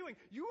 what are you doing?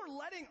 You are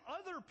letting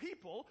other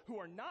people, who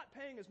are not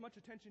paying as much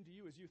attention to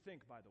you as you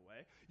think, by the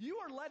way, you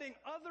are letting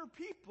other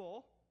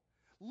people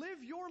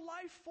live your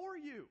life for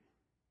you.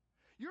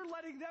 You're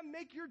letting them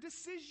make your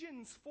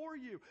decisions for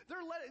you.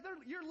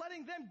 You're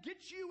letting them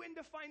get you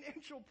into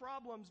financial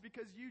problems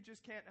because you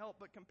just can't help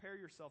but compare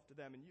yourself to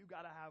them, and you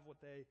got to have what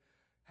they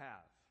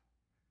have.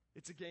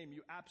 It's a game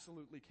you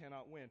absolutely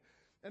cannot win.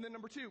 And then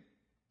number two,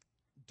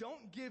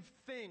 don't give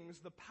things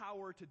the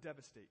power to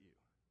devastate you.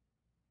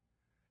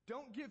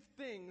 Don't give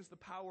things the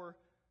power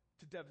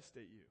to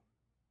devastate you.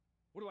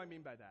 What do I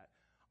mean by that?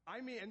 I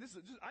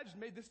just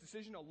made this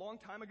decision a long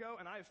time ago,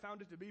 and I have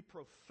found it to be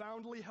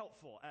profoundly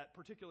helpful at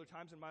particular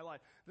times in my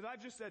life. That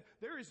I've just said,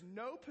 there is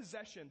no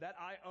possession that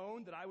I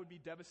own that I would be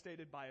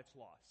devastated by its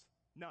loss.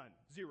 None.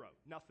 Zero.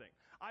 Nothing.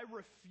 I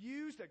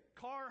refuse a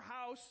car,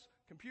 house,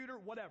 computer,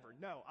 whatever.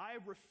 No, I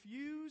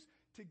refuse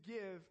to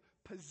give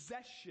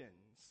possessions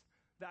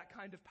that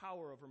kind of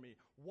power over me.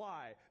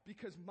 Why?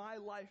 Because my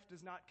life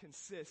does not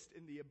consist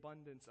in the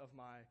abundance of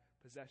my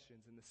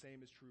possessions, and the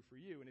same is true for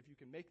you. And if you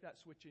can make that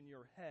switch in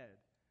your head,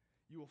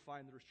 you will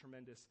find there's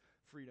tremendous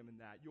freedom in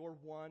that. Your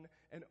one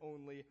and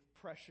only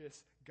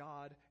precious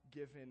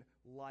God-given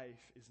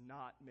life is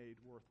not made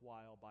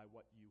worthwhile by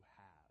what you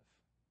have.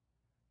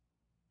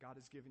 God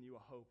has given you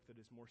a hope that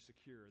is more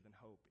secure than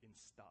hope in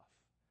stuff.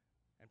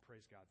 And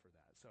praise God for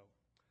that. So,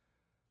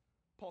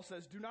 Paul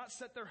says, do not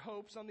set their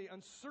hopes on the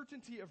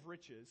uncertainty of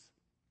riches,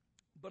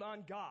 but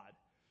on God,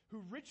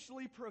 who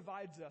richly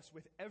provides us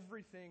with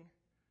everything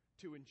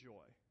to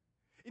enjoy.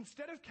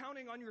 Instead of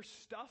counting on your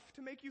stuff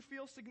to make you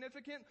feel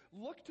significant,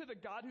 look to the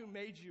God who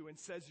made you and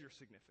says you're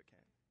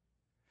significant.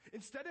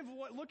 Instead of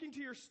looking to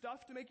your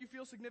stuff to make you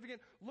feel significant,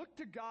 look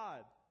to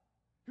God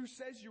who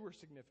says you are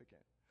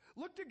significant.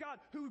 Look to God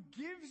who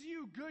gives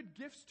you good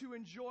gifts to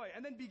enjoy,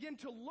 and then begin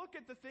to look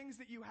at the things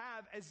that you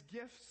have as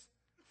gifts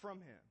from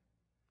Him.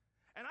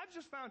 And I've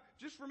just found,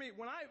 just for me,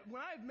 when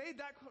I've made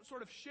that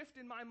sort of shift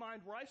in my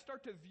mind where I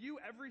start to view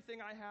everything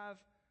I have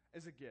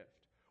as a gift,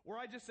 where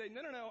I just say,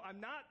 no,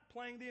 I'm not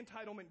playing the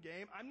entitlement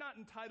game. I'm not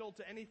entitled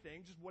to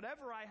anything. Just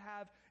whatever I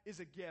have is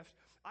a gift.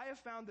 I have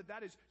found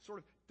that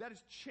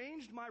has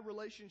changed my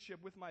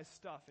relationship with my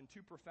stuff in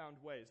two profound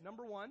ways.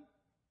 Number one,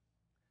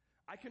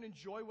 I can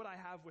enjoy what I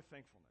have with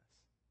thankfulness.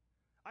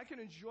 I can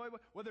enjoy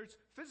whether it's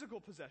physical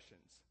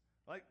possessions.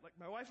 Like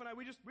my wife and I,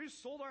 we just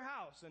sold our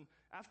house, and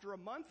after a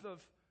month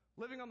of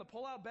living on the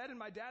pull-out bed in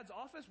my dad's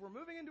office, we're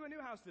moving into a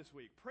new house this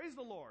week. Praise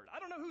the Lord.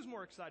 I don't know who's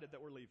more excited that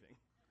we're leaving,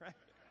 right?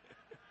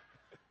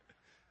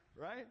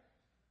 Right?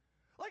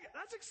 Like,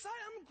 that's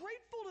exciting. I'm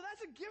grateful to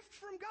that's a gift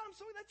from God.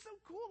 That's so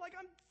cool. Like,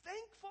 I'm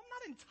thankful. I'm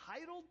not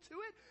entitled to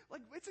it.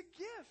 Like, it's a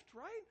gift,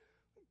 right?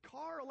 I'm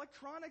car,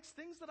 electronics,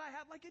 things that I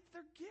have, like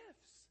they're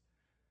gifts.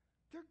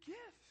 They're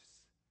gifts.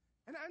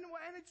 And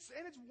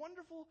it's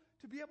wonderful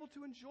to be able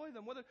to enjoy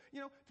them. Whether,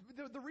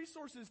 the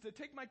resources to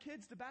take my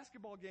kids to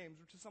basketball games,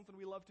 which is something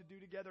we love to do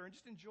together, and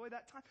just enjoy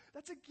that time.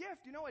 That's a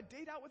gift. A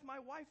date out with my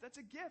wife, that's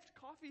a gift.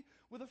 Coffee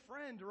with a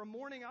friend, or a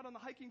morning out on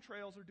the hiking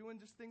trails, or doing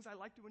just things I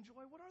like to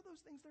enjoy. What are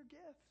those things? They're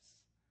gifts.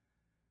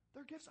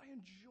 They're gifts I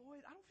enjoy.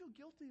 I don't feel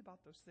guilty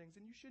about those things,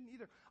 and you shouldn't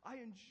either.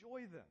 I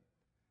enjoy them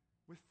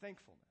with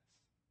thankfulness.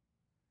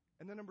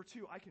 And then number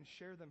 2, I can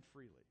share them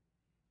freely.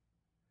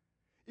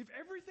 If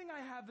everything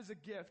I have is a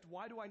gift,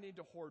 why do I need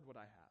to hoard what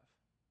I have?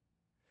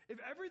 If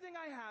everything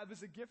I have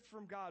is a gift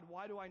from God,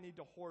 why do I need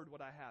to hoard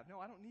what I have? No,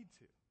 I don't need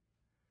to.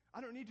 I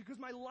don't need to, because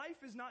my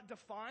life is not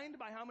defined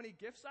by how many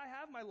gifts I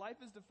have. My life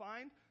is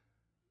defined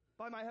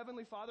by my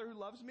Heavenly Father who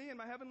loves me, and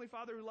my Heavenly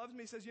Father who loves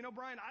me says,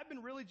 Brian, I've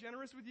been really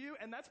generous with you,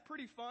 and that's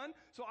pretty fun,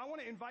 so I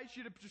want to invite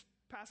you to just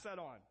pass that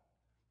on.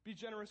 Be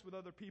generous with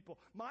other people.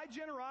 My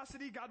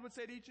generosity, God would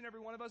say to each and every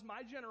one of us,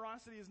 my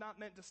generosity is not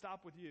meant to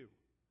stop with you.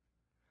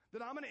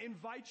 That I'm going to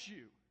invite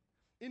you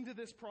into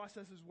this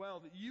process as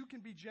well, that you can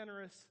be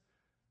generous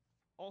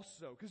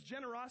also. Because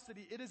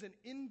generosity, it is an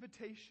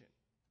invitation,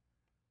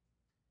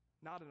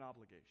 not an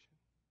obligation.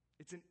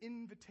 It's an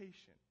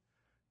invitation,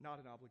 not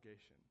an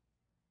obligation.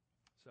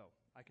 So,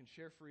 I can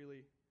share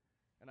freely,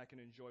 and I can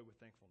enjoy with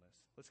thankfulness.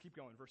 Let's keep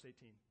going, verse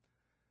 18.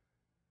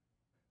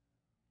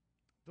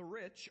 The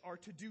rich are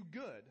to do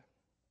good,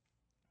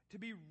 to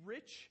be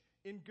rich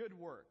in good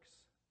works,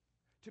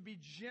 to be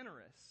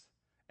generous,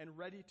 and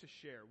ready to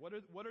share. What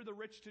are the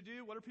rich to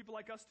do? What are people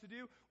like us to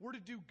do? We're to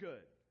do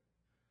good.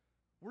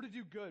 We're to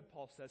do good,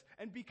 Paul says.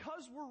 And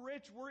because we're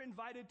rich, we're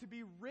invited to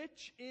be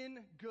rich in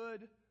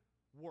good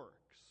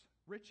works.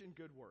 Rich in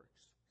good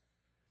works.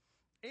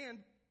 And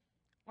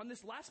on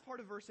this last part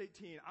of verse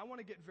 18, I want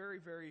to get very,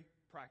 very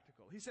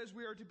practical. He says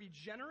we are to be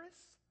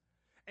generous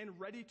and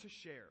ready to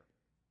share.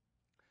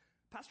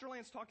 Pastor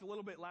Lance talked a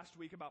little bit last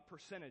week about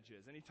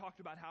percentages, and he talked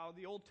about how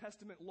the Old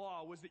Testament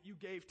law was that you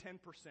gave 10%,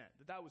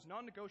 that was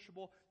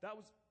non-negotiable, that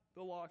was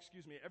the law,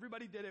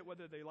 everybody did it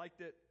whether they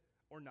liked it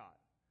or not.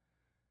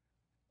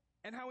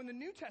 And how in the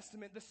New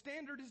Testament, the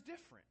standard is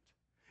different.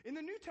 In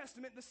the New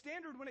Testament, the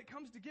standard when it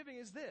comes to giving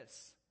is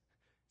this: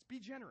 it's be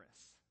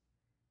generous.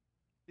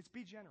 It's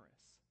be generous.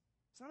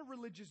 It's not a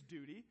religious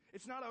duty.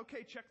 It's not,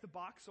 okay, check the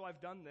box so I've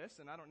done this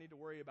and I don't need to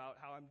worry about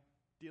how I'm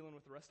dealing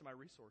with the rest of my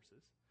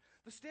resources.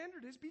 The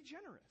standard is be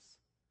generous.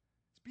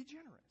 It's be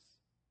generous.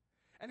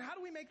 And how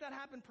do we make that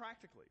happen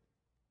practically?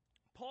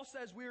 Paul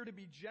says we are to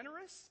be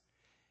generous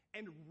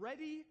and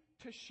ready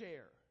to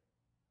share.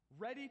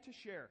 Ready to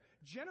share.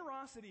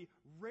 Generosity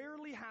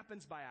rarely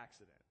happens by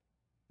accident.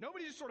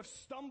 Nobody just sort of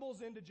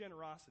stumbles into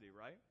generosity,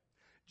 right?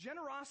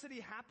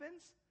 Generosity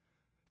happens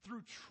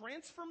through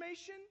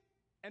transformation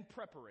and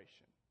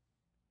preparation.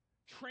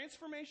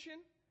 Transformation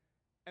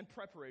and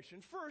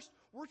preparation. First,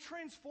 we're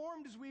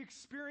transformed as we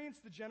experience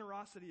the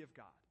generosity of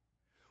God.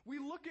 We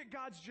look at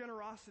God's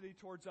generosity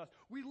towards us.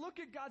 We look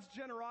at God's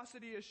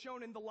generosity as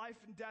shown in the life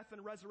and death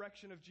and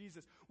resurrection of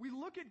Jesus. We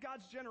look at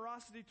God's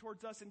generosity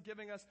towards us in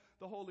giving us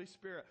the Holy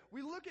Spirit.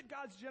 We look at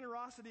God's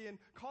generosity in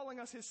calling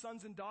us His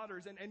sons and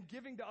daughters and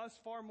giving to us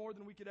far more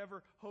than we could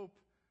ever hope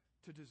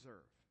to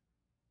deserve.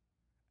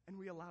 And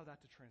we allow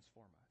that to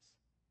transform us.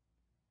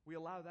 We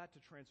allow that to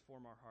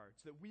transform our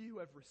hearts, that we who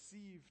have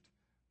received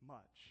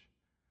much,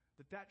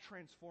 that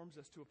transforms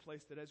us to a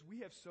place that as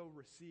we have so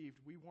received,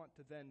 we want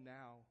to then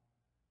now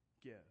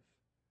give.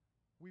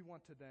 We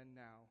want to then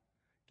now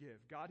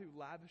give. God who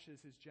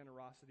lavishes His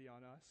generosity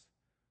on us,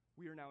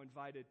 we are now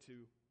invited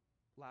to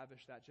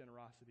lavish that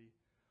generosity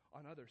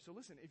on others. So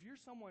listen, if you're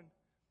someone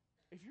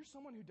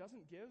who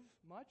doesn't give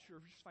much, or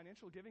if just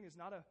financial giving is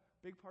not a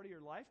big part of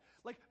your life,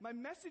 like my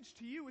message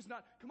to you is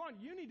not, come on,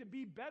 you need to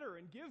be better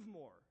and give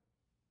more.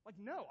 Like,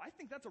 no, I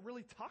think that's a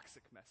really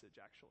toxic message,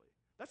 actually.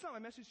 That's not my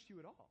message to you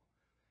at all.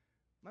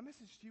 My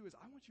message to you is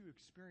I want you to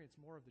experience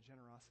more of the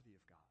generosity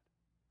of God.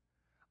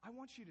 I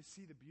want you to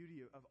see the beauty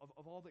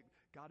of all that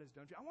God has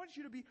done for you. I want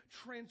you to be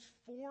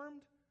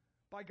transformed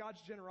by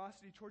God's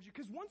generosity towards you.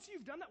 Because once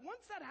you've done that,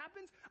 once that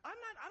happens, I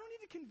don't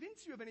need to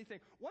convince you of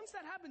anything. Once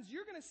that happens,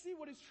 you're going to see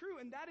what is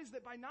true, and that is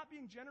that by not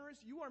being generous,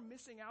 you are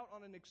missing out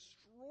on an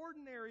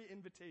extraordinary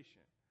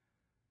invitation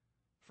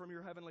from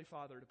your Heavenly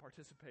Father to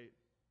participate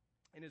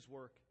in His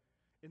work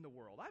in the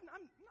world. I have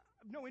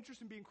no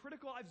interest in being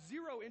critical. I have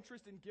zero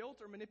interest in guilt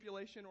or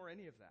manipulation or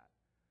any of that.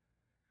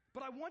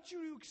 But I want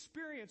you to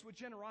experience what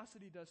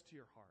generosity does to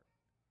your heart.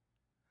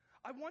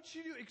 I want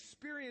you to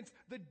experience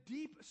the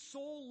deep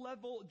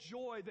soul-level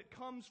joy that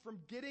comes from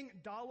getting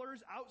dollars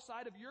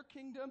outside of your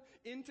kingdom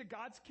into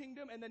God's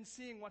kingdom and then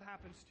seeing what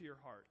happens to your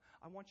heart.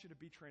 I want you to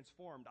be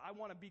transformed. I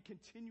want to be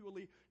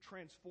continually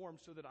transformed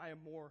so that I am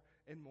more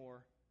and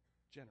more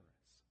generous.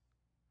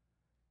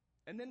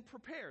 And then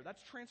prepare.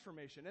 That's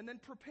transformation. And then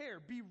prepare.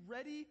 Be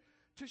ready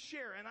to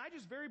share. And I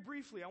just very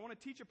briefly, I want to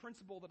teach a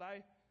principle that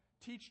I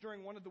teach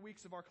during one of the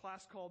weeks of our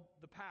class called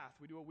The Path.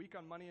 We do a week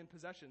on money and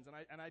possessions.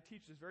 And I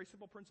teach this very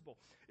simple principle.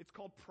 It's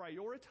called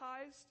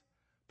prioritized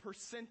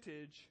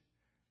percentage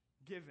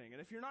giving.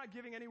 And if you're not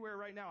giving anywhere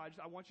right now,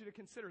 I want you to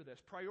consider this.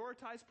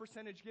 Prioritize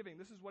percentage giving.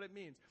 This is what it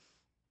means.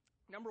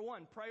 Number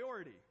one,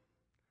 priority.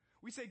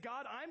 We say,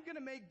 God, I'm going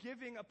to make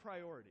giving a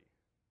priority.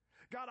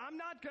 God, I'm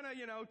not going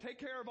to, take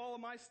care of all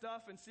of my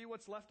stuff and see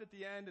what's left at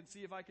the end and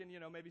see if I can,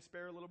 maybe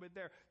spare a little bit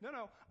there.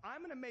 No, I'm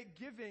going to make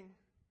giving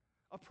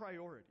a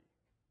priority.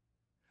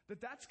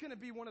 That's going to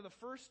be one of the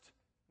first,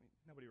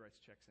 nobody writes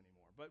checks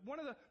anymore, but one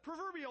of the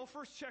proverbial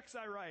first checks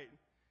I write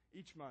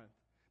each month.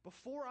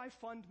 Before I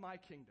fund my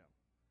kingdom,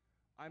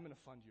 I'm going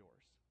to fund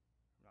yours.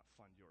 Not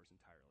fund yours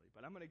entirely,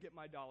 but I'm going to get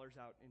my dollars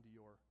out into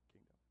your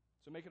kingdom.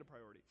 So make it a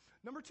priority.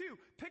 Number two,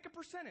 pick a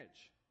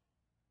percentage.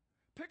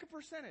 Pick a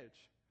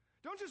percentage.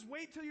 Don't just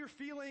wait till you're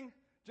feeling,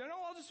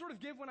 I'll just sort of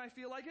give when I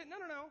feel like it.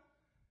 No.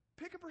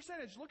 Pick a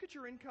percentage. Look at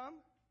your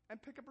income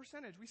and pick a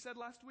percentage. We said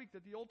last week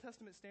that the Old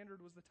Testament standard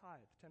was the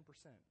tithe, 10%.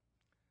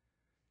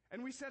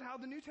 And we said how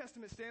the New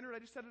Testament standard, I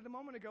just said it a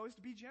moment ago, is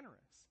to be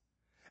generous.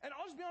 And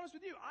I'll just be honest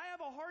with you, I have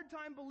a hard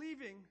time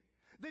believing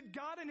that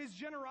God in His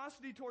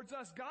generosity towards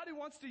us, God who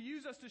wants to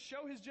use us to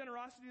show His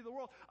generosity to the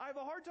world, I have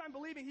a hard time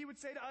believing He would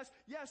say to us,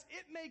 yes,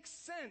 it makes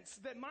sense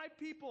that my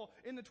people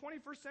in the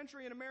 21st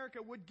century in America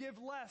would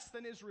give less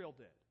than Israel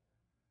did.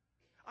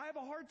 I have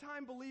a hard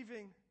time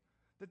believing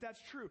that that's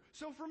true.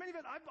 So for many of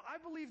us, I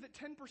believe that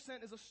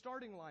 10% is a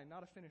starting line,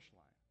 not a finish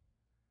line.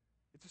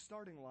 It's a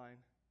starting line,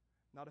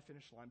 not a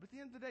finish line. But at the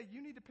end of the day,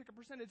 you need to pick a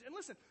percentage. And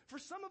listen, for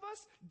some of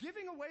us,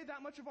 giving away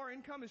that much of our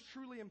income is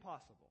truly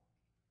impossible.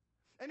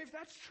 And if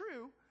that's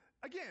true,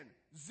 again,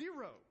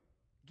 zero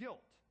guilt.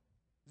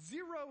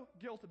 Zero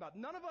guilt about it.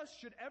 None of us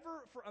should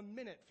ever for a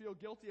minute feel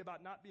guilty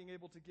about not being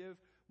able to give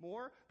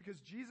more, because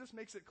Jesus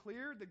makes it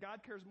clear that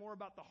God cares more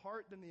about the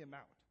heart than the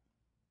amount.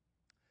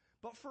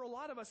 But for a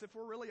lot of us, if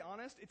we're really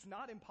honest, it's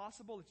not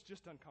impossible, it's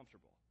just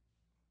uncomfortable.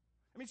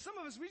 I mean, some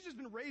of us, we've just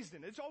been raised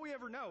in it. It's all we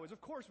ever know is, of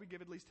course, we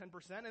give at least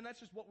 10%, and that's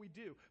just what we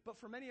do. But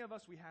for many of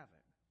us, we haven't.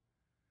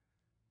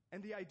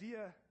 And the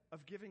idea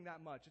of giving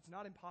that much, it's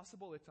not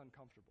impossible, it's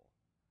uncomfortable.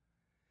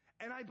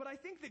 But I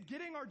think that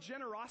getting our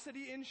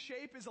generosity in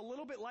shape is a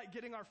little bit like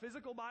getting our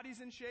physical bodies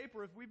in shape,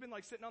 or if we've been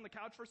like sitting on the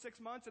couch for 6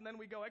 months and then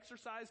we go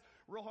exercise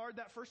real hard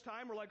that first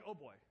time, we're like, oh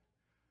boy,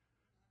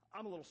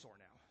 I'm a little sore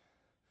now.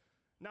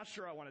 Not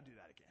sure I want to do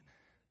that again.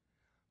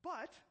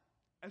 But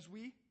as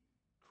we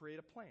create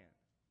a plan,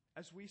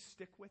 as we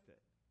stick with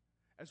it,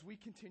 as we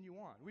continue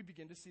on, we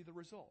begin to see the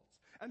results.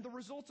 And the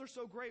results are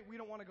so great, we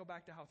don't want to go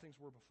back to how things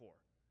were before.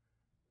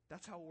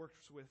 That's how it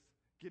works with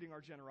getting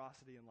our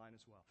generosity in line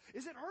as well.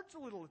 It hurts a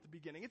little at the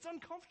beginning. It's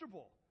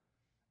uncomfortable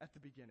at the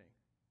beginning.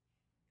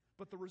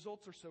 But the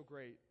results are so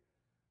great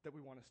that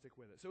we want to stick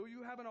with it. So if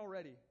you haven't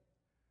already,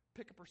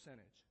 pick a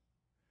percentage.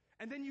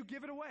 And then you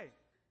give it away.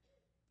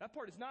 That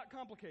part is not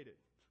complicated.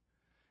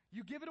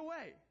 You give it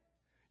away.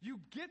 You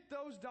get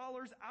those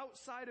dollars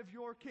outside of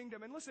your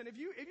kingdom. And listen, if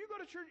you go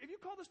to church, if you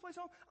call this place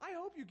home, I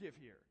hope you give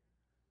here.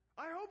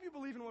 I hope you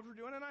believe in what we're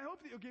doing, and I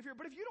hope that you'll give here.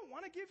 But if you don't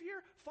want to give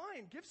here,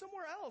 fine, give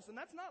somewhere else. And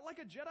that's not like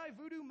a Jedi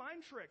voodoo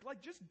mind trick.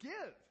 Just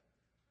give.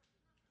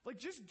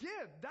 Just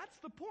give.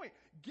 That's the point.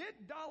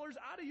 Get dollars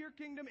out of your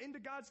kingdom into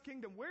God's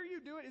kingdom. Where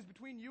you do it is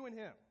between you and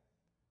Him.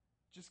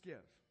 Just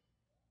give.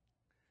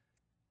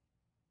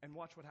 And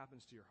watch what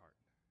happens to your heart.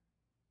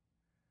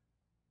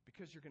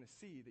 Because you're going to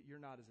see that you're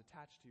not as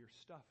attached to your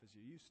stuff as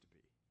you used to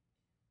be.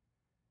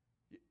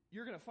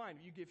 You're going to find,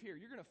 you give here,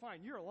 you're going to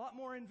find you're a lot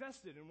more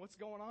invested in what's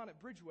going on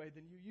at Bridgeway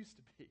than you used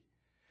to be.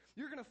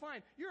 You're going to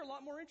find you're a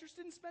lot more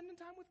interested in spending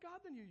time with God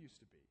than you used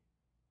to be.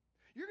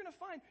 You're going to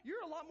find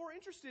you're a lot more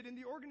interested in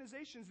the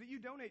organizations that you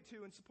donate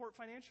to and support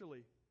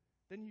financially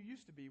than you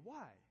used to be.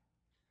 Why?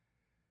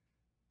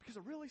 Because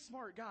a really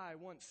smart guy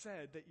once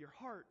said that your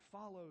heart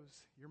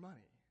follows your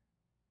money.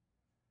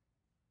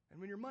 And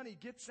when your money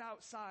gets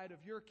outside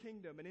of your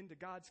kingdom and into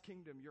God's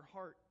kingdom, your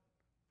heart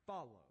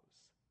follows.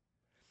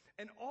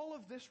 And all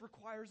of this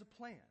requires a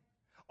plan.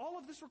 All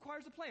of this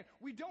requires a plan.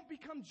 We don't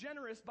become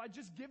generous by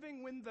just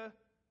giving when the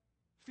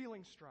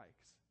feeling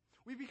strikes.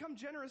 We become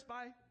generous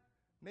by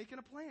making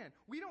a plan.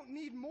 We don't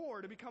need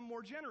more to become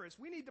more generous.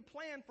 We need to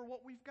plan for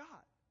what we've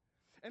got.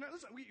 And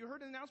listen, you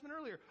heard an announcement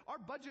earlier. Our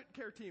budget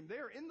care team, they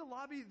are in the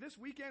lobby this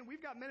weekend.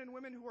 We've got men and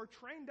women who are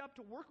trained up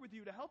to work with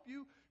you to help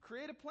you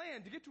create a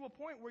plan to get to a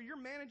point where you're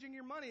managing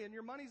your money and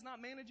your money's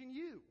not managing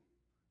you,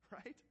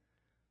 right?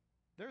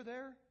 They're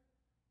there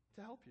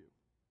to help you.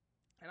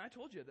 And I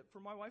told you that for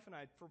my wife and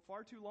I, for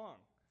far too long,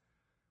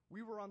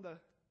 we were on the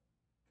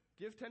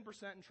give 10%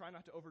 and try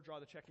not to overdraw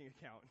the checking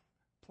account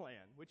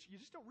plan, which you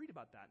just don't read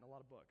about that in a lot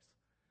of books.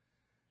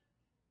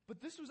 But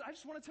I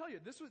just want to tell you,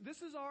 this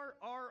is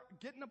our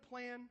getting a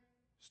plan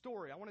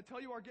story. I want to tell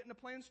you our getting a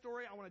plan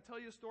story. I want to tell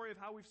you a story of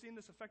how we've seen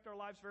this affect our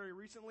lives very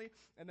recently,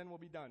 and then we'll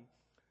be done.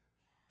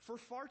 For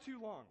far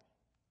too long,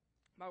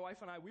 my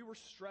wife and I, we were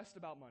stressed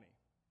about money.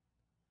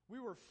 We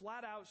were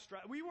flat out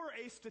stressed. We were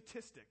a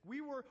statistic. We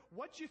were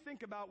what you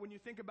think about when you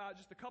think about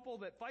just a couple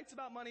that fights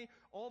about money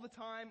all the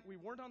time. We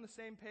weren't on the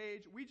same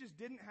page. We just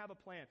didn't have a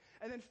plan.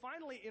 And then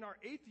finally, in our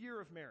 8th year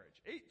of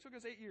marriage, it took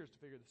us 8 years to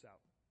figure this out.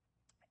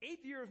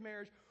 8th year of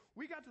marriage,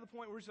 we got to the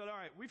point where we said, all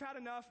right, we've had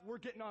enough. We're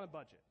getting on a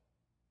budget.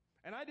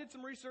 And I did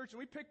some research, and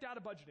we picked out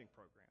a budgeting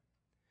program.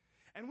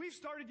 And we've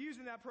started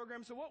using that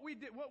program. So what we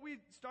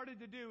started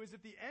to do is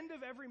at the end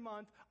of every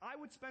month, I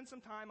would spend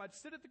some time, I'd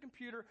sit at the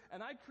computer,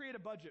 and I'd create a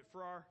budget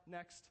for our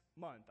next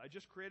month. I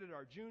just created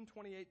our June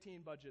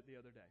 2018 budget the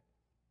other day.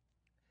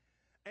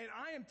 And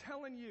I am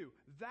telling you,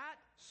 that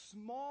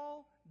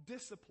small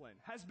discipline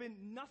has been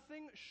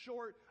nothing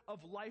short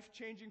of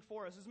life-changing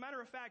for us. As a matter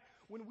of fact,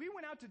 when we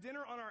went out to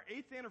dinner on our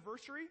 8th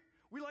anniversary,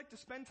 we like to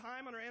spend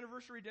time on our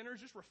anniversary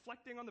dinners just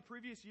reflecting on the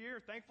previous year,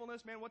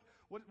 thankfulness, man,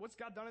 what's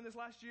God done in this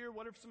last year?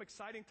 What are some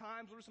exciting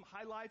times? What are some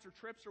highlights or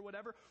trips or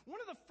whatever? One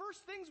of the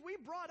first things we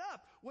brought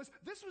up was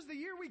this was the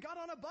year we got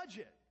on a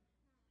budget.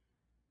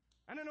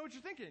 I don't know what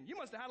you're thinking. You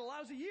must have had a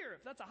lousy year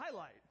if that's a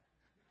highlight.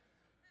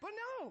 But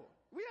no,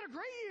 we had a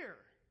great year.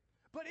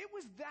 But it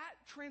was that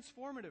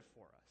transformative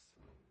for us.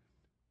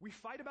 We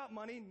fight about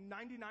money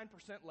 99%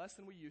 less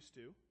than we used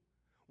to.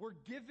 We're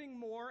giving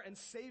more and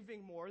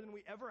saving more than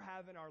we ever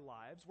have in our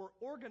lives. We're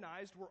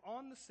organized. We're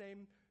on the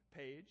same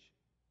page.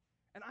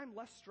 And I'm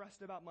less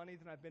stressed about money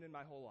than I've been in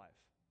my whole life.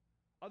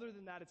 Other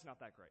than that, it's not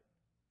that great.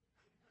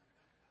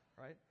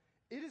 Right?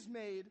 It has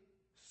made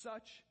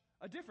such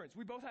a difference.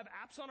 We both have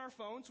apps on our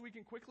phones so we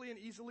can quickly and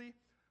easily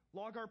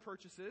log our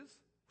purchases.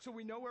 So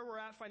we know where we're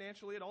at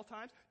financially at all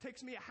times.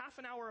 Takes me a half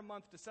an hour a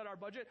month to set our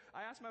budget.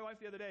 I asked my wife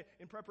the other day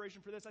in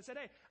preparation for this, I said,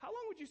 hey, how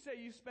long would you say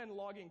you spend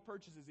logging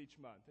purchases each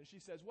month? And she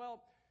says,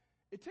 well,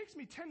 it takes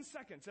me 10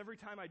 seconds every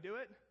time I do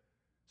it.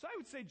 So I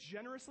would say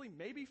generously,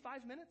 maybe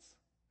 5 minutes.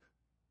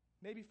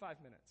 Maybe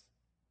 5 minutes.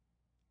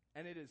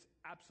 And it is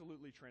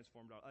absolutely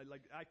transformed.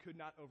 I could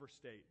not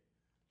overstate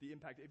the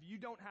impact. If you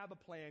don't have a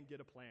plan, get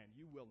a plan.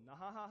 You will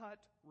not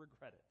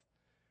regret it.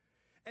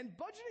 And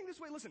budgeting this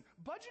way, listen,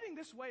 budgeting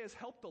this way has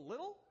helped a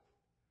little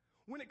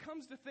when it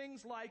comes to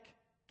things like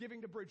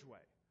giving to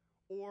Bridgeway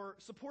or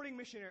supporting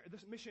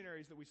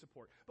missionaries that we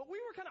support. But we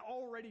were kind of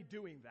already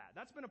doing that.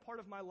 That's been a part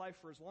of my life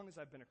for as long as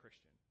I've been a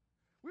Christian.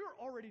 We were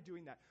already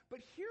doing that. But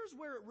here's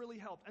where it really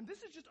helped. And this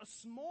is just a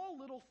small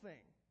little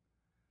thing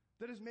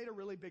that has made a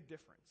really big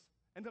difference.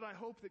 And that I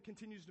hope that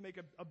continues to make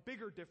a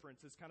bigger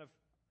difference as kind of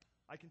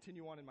I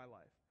continue on in my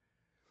life.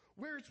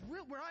 Where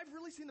I've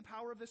really seen the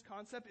power of this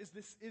concept is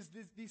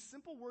these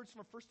simple words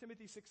from 1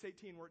 Timothy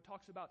 6:18 where it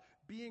talks about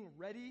being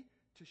ready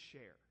to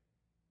share.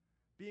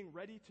 Being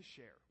ready to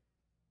share.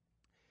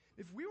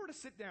 If we were to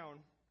sit down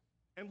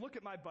and look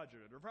at my budget,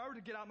 or if I were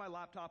to get out my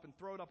laptop and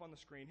throw it up on the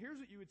screen, here's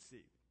what you would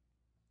see.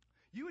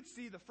 You would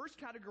see the first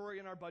category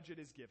in our budget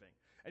is giving.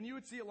 And you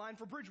would see a line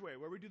for Bridgeway,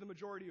 where we do the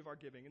majority of our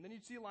giving. And then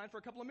you'd see a line for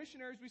a couple of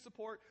missionaries we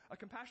support, a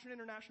Compassion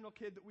International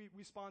kid that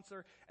we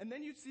sponsor, and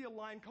then you'd see a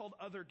line called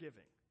Other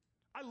Giving.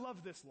 I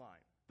love this line,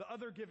 the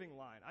other giving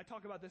line. I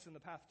talk about this in the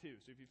path too,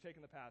 so if you've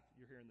taken the path,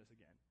 you're hearing this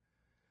again.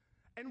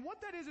 And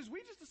what that is we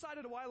just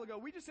decided a while ago,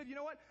 we just said, you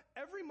know what?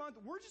 Every month,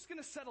 we're just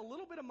going to set a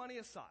little bit of money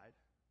aside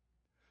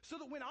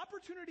so that when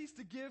opportunities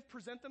to give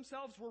present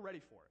themselves, we're ready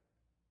for it.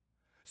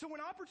 So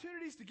when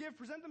opportunities to give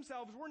present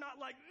themselves, we're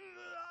not like,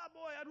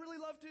 boy, I'd really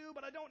love to,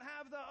 but I don't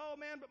have the, oh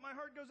man, but my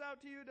heart goes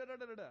out to you,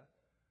 da-da-da-da-da.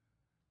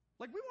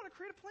 Like we want to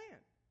create a plan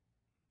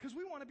because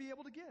we want to be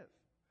able to give.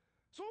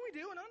 So what we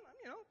do, and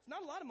it's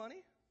not a lot of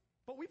money,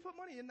 but we put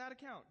money in that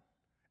account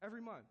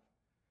every month.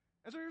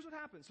 And so here's what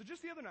happens. So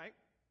just the other night,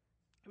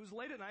 it was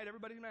late at night,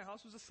 everybody in my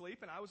house was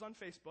asleep, and I was on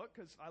Facebook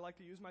because I like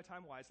to use my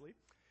time wisely.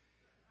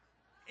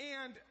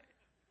 And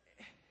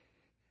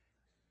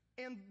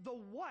the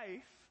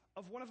wife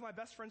of one of my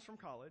best friends from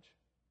college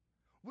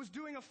was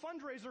doing a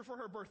fundraiser for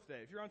her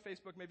birthday. If you're on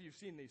Facebook, maybe you've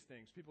seen these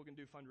things. People can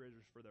do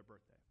fundraisers for their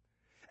birthday.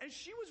 And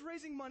she was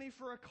raising money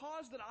for a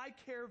cause that I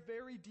care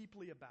very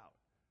deeply about.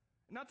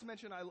 Not to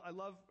mention, I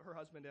love her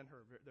husband and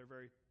her. They're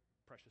very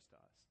precious to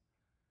us.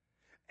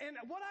 And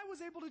what I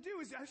was able to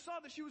do is I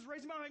saw that she was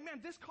raising money. I'm like, man,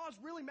 this cause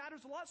really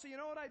matters a lot. So you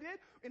know what I did?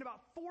 In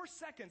about 4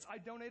 seconds, I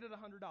donated $100.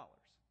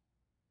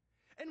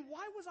 And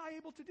why was I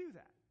able to do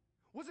that?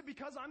 Was it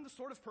because I'm the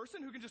sort of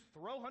person who can just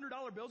throw $100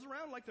 bills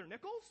around like they're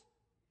nickels?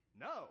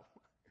 No.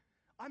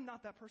 I'm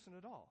not that person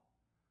at all.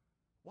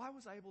 Why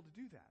was I able to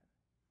do that?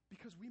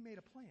 Because we made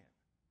a plan.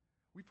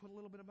 We put a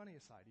little bit of money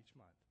aside each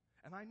month.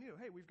 And I knew,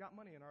 hey, we've got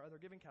money in our other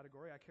giving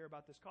category. I care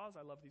about this cause.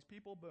 I love these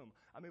people. Boom.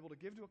 I'm able to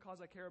give to a cause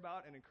I care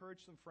about and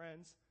encourage some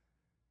friends.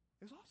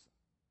 It was awesome.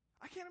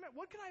 I can't imagine.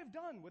 What could I have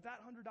done with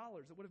that $100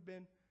 that would have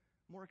been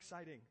more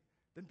exciting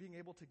than being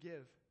able to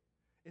give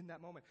in that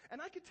moment?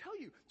 And I could tell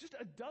you just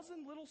a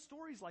dozen little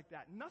stories like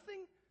that.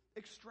 Nothing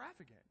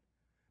extravagant.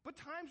 But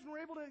times when we're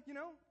able to,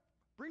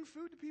 bring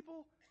food to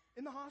people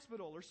in the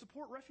hospital or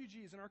support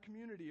refugees in our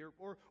community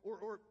or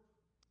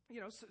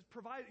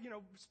provide,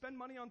 spend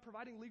money on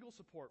providing legal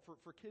support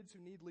for kids who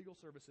need legal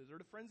services or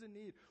to friends in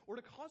need or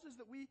to causes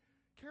that we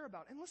care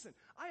about. And listen,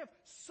 I have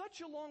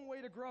such a long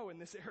way to grow in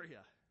this area.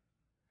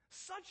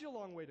 Such a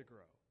long way to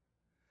grow.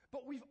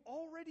 But we've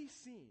already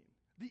seen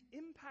the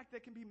impact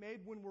that can be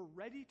made when we're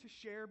ready to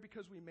share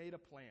because we made a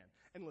plan.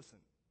 And listen,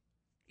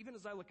 even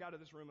as I look out of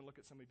this room and look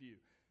at some of you,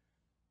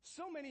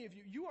 so many of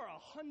you, you are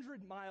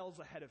 100 miles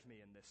ahead of me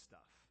in this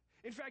stuff.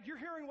 In fact, you're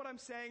hearing what I'm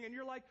saying and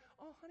you're like,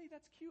 oh, honey,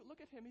 that's cute.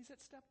 Look at him. He's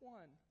at step 1.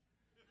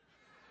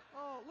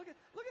 Oh, look at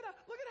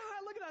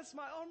that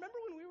smile. Oh, remember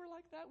when we were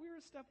like that? We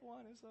were step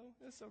one. It's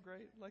so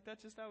great. Like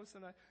that was so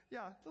nice.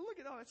 Yeah,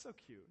 it's so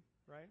cute,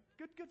 right?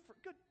 Good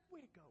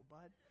way to go,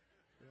 bud.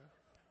 Yeah.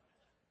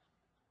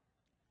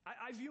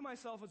 I view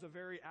myself as a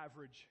very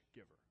average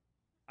giver.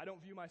 I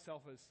don't view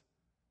myself as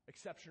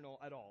exceptional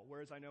at all,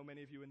 whereas I know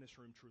many of you in this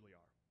room truly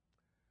are.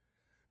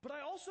 But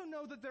I also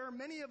know that there are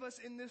many of us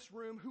in this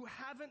room who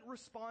haven't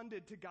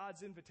responded to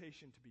God's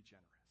invitation to be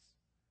generous.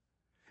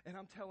 And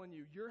I'm telling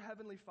you, your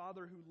Heavenly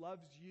Father who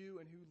loves you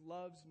and who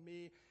loves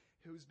me,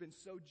 who's been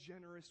so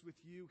generous with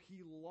you,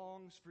 He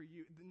longs for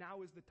you.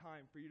 Now is the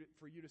time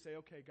for you to say,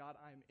 okay, God,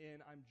 I'm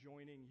in, I'm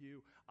joining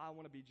you. I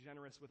want to be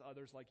generous with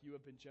others like you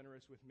have been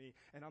generous with me.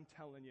 And I'm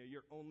telling you,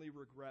 your only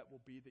regret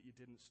will be that you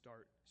didn't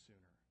start sooner.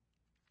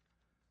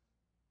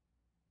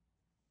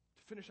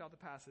 To finish out the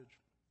passage,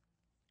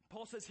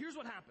 Paul says, here's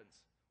what happens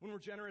when we're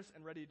generous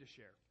and ready to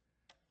share.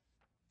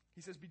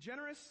 He says, be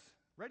generous,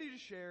 ready to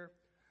share,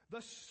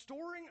 thus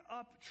storing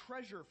up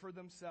treasure for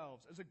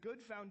themselves as a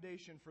good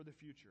foundation for the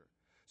future,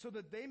 so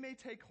that they may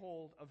take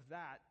hold of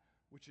that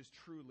which is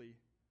truly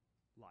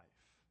life.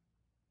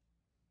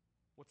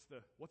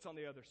 What's on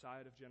the other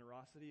side of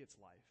generosity? It's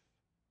life.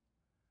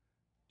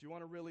 Do you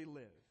want to really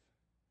live?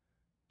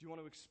 Do you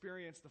want to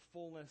experience the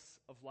fullness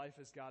of life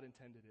as God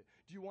intended it?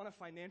 Do you want a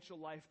financial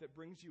life that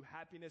brings you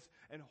happiness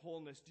and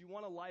wholeness? Do you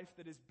want a life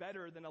that is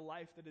better than a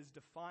life that is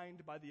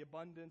defined by the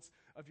abundance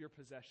of your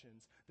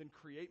possessions? Then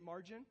create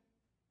margin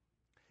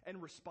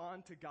and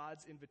respond to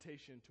God's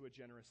invitation to a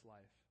generous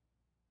life.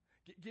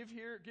 Give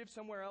here, give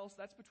somewhere else.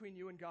 That's between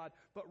you and God.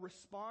 But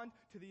respond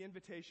to the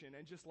invitation.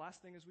 And just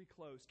last thing as we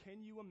close,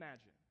 can you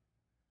imagine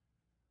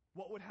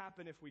what would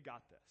happen if we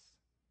got this?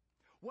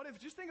 What if,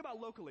 just think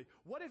about locally,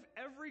 what if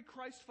every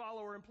Christ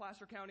follower in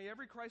Placer County,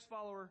 every Christ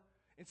follower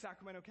in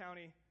Sacramento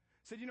County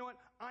said, you know what,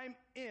 I'm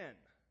in.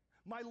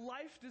 My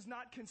life does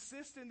not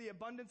consist in the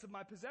abundance of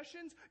my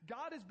possessions.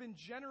 God has been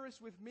generous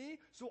with me,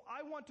 so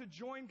I want to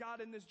join God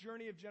in this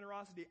journey of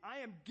generosity. I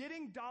am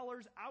getting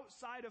dollars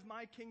outside of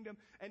my kingdom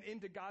and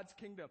into God's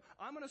kingdom.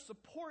 I'm going to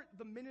support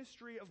the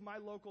ministry of my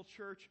local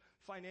church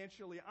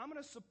financially. I'm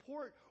going to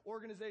support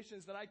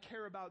organizations that I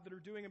care about that are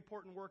doing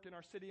important work in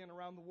our city and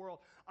around the world.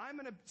 I'm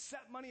going to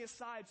set money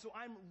aside so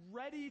I'm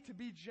ready to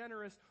be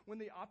generous when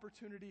the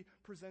opportunity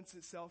presents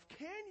itself.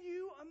 Can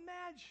you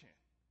imagine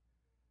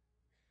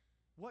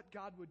what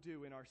God would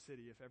do in our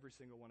city if every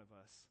single one of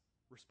us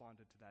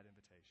responded to that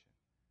invitation?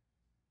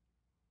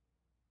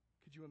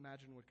 Could you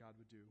imagine what God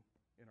would do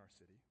in our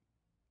city?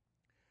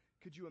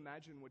 Could you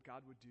imagine what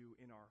God would do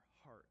in our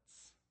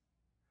hearts?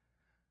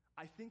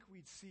 I think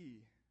we'd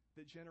see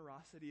that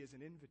generosity is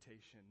an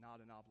invitation, not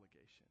an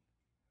obligation.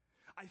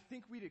 I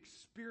think we'd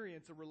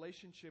experience a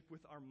relationship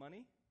with our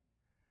money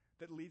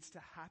that leads to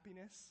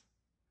happiness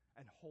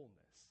and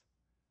wholeness.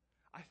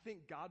 I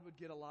think God would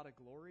get a lot of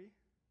glory,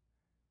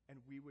 and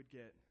we would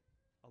get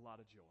a lot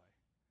of joy.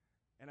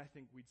 And I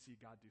think we'd see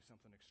God do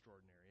something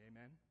extraordinary.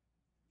 Amen?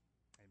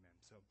 Amen.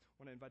 So I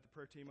want to invite the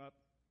prayer team up,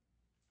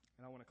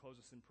 and I want to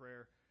close us in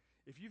prayer.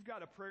 If you've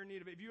got a prayer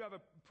need, if you have a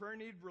prayer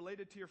need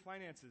related to your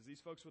finances, these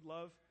folks would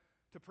love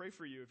to pray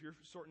for you if you're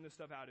sorting this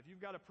stuff out. If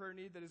you've got a prayer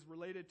need that is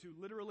related to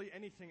literally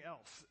anything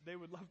else, they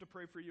would love to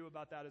pray for you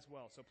about that as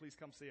well. So please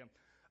come see them.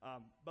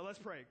 But let's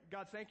pray.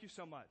 God, thank you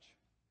so much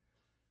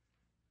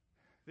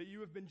that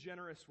you have been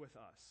generous with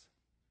us.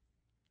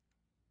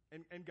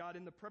 And God,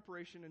 in the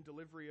preparation and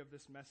delivery of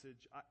this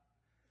message,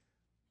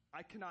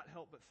 I cannot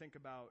help but think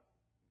about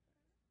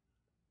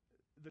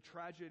the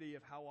tragedy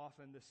of how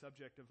often the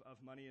subject of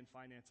money and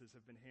finances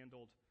have been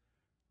handled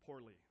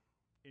poorly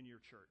in your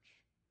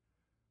church.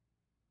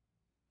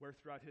 Where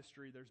throughout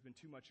history there's been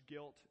too much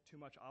guilt, too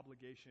much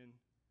obligation,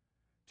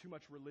 too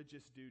much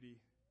religious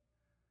duty,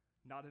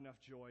 not enough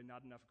joy,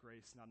 not enough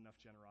grace, not enough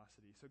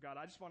generosity. So God,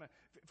 I just want to,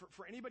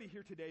 for anybody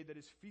here today that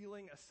is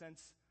feeling a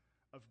sense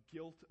of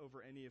guilt over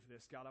any of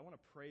this, God, I want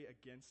to pray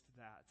against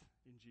that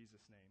in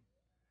Jesus' name.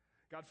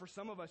 God, for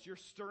some of us, you're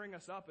stirring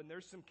us up, and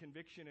there's some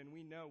conviction, and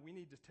we know we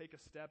need to take a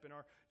step in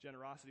our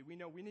generosity. We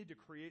know we need to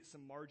create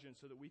some margin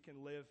so that we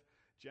can live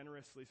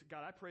generously. So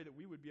God, I pray that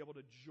we would be able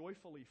to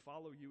joyfully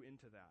follow you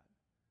into that.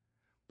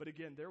 But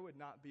again, there would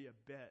not be a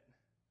bit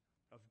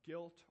of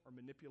guilt or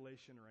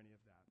manipulation or any of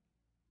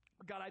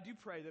that. God, I do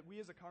pray that we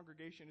as a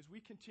congregation, as we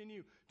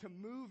continue to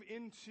move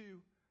into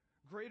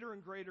greater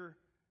and greater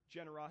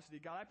generosity,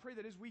 God, I pray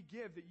that as we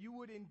give, that you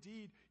would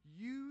indeed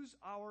use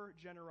our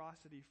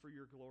generosity for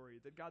your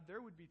glory. That, God,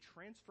 there would be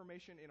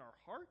transformation in our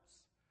hearts,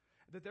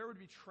 that there would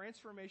be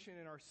transformation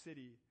in our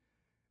city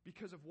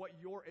because of what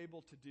you're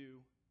able to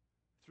do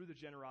through the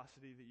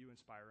generosity that you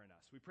inspire in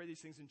us. We pray these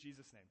things in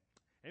Jesus' name.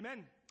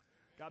 Amen.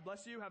 God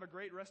bless you. Have a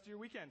great rest of your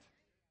weekend.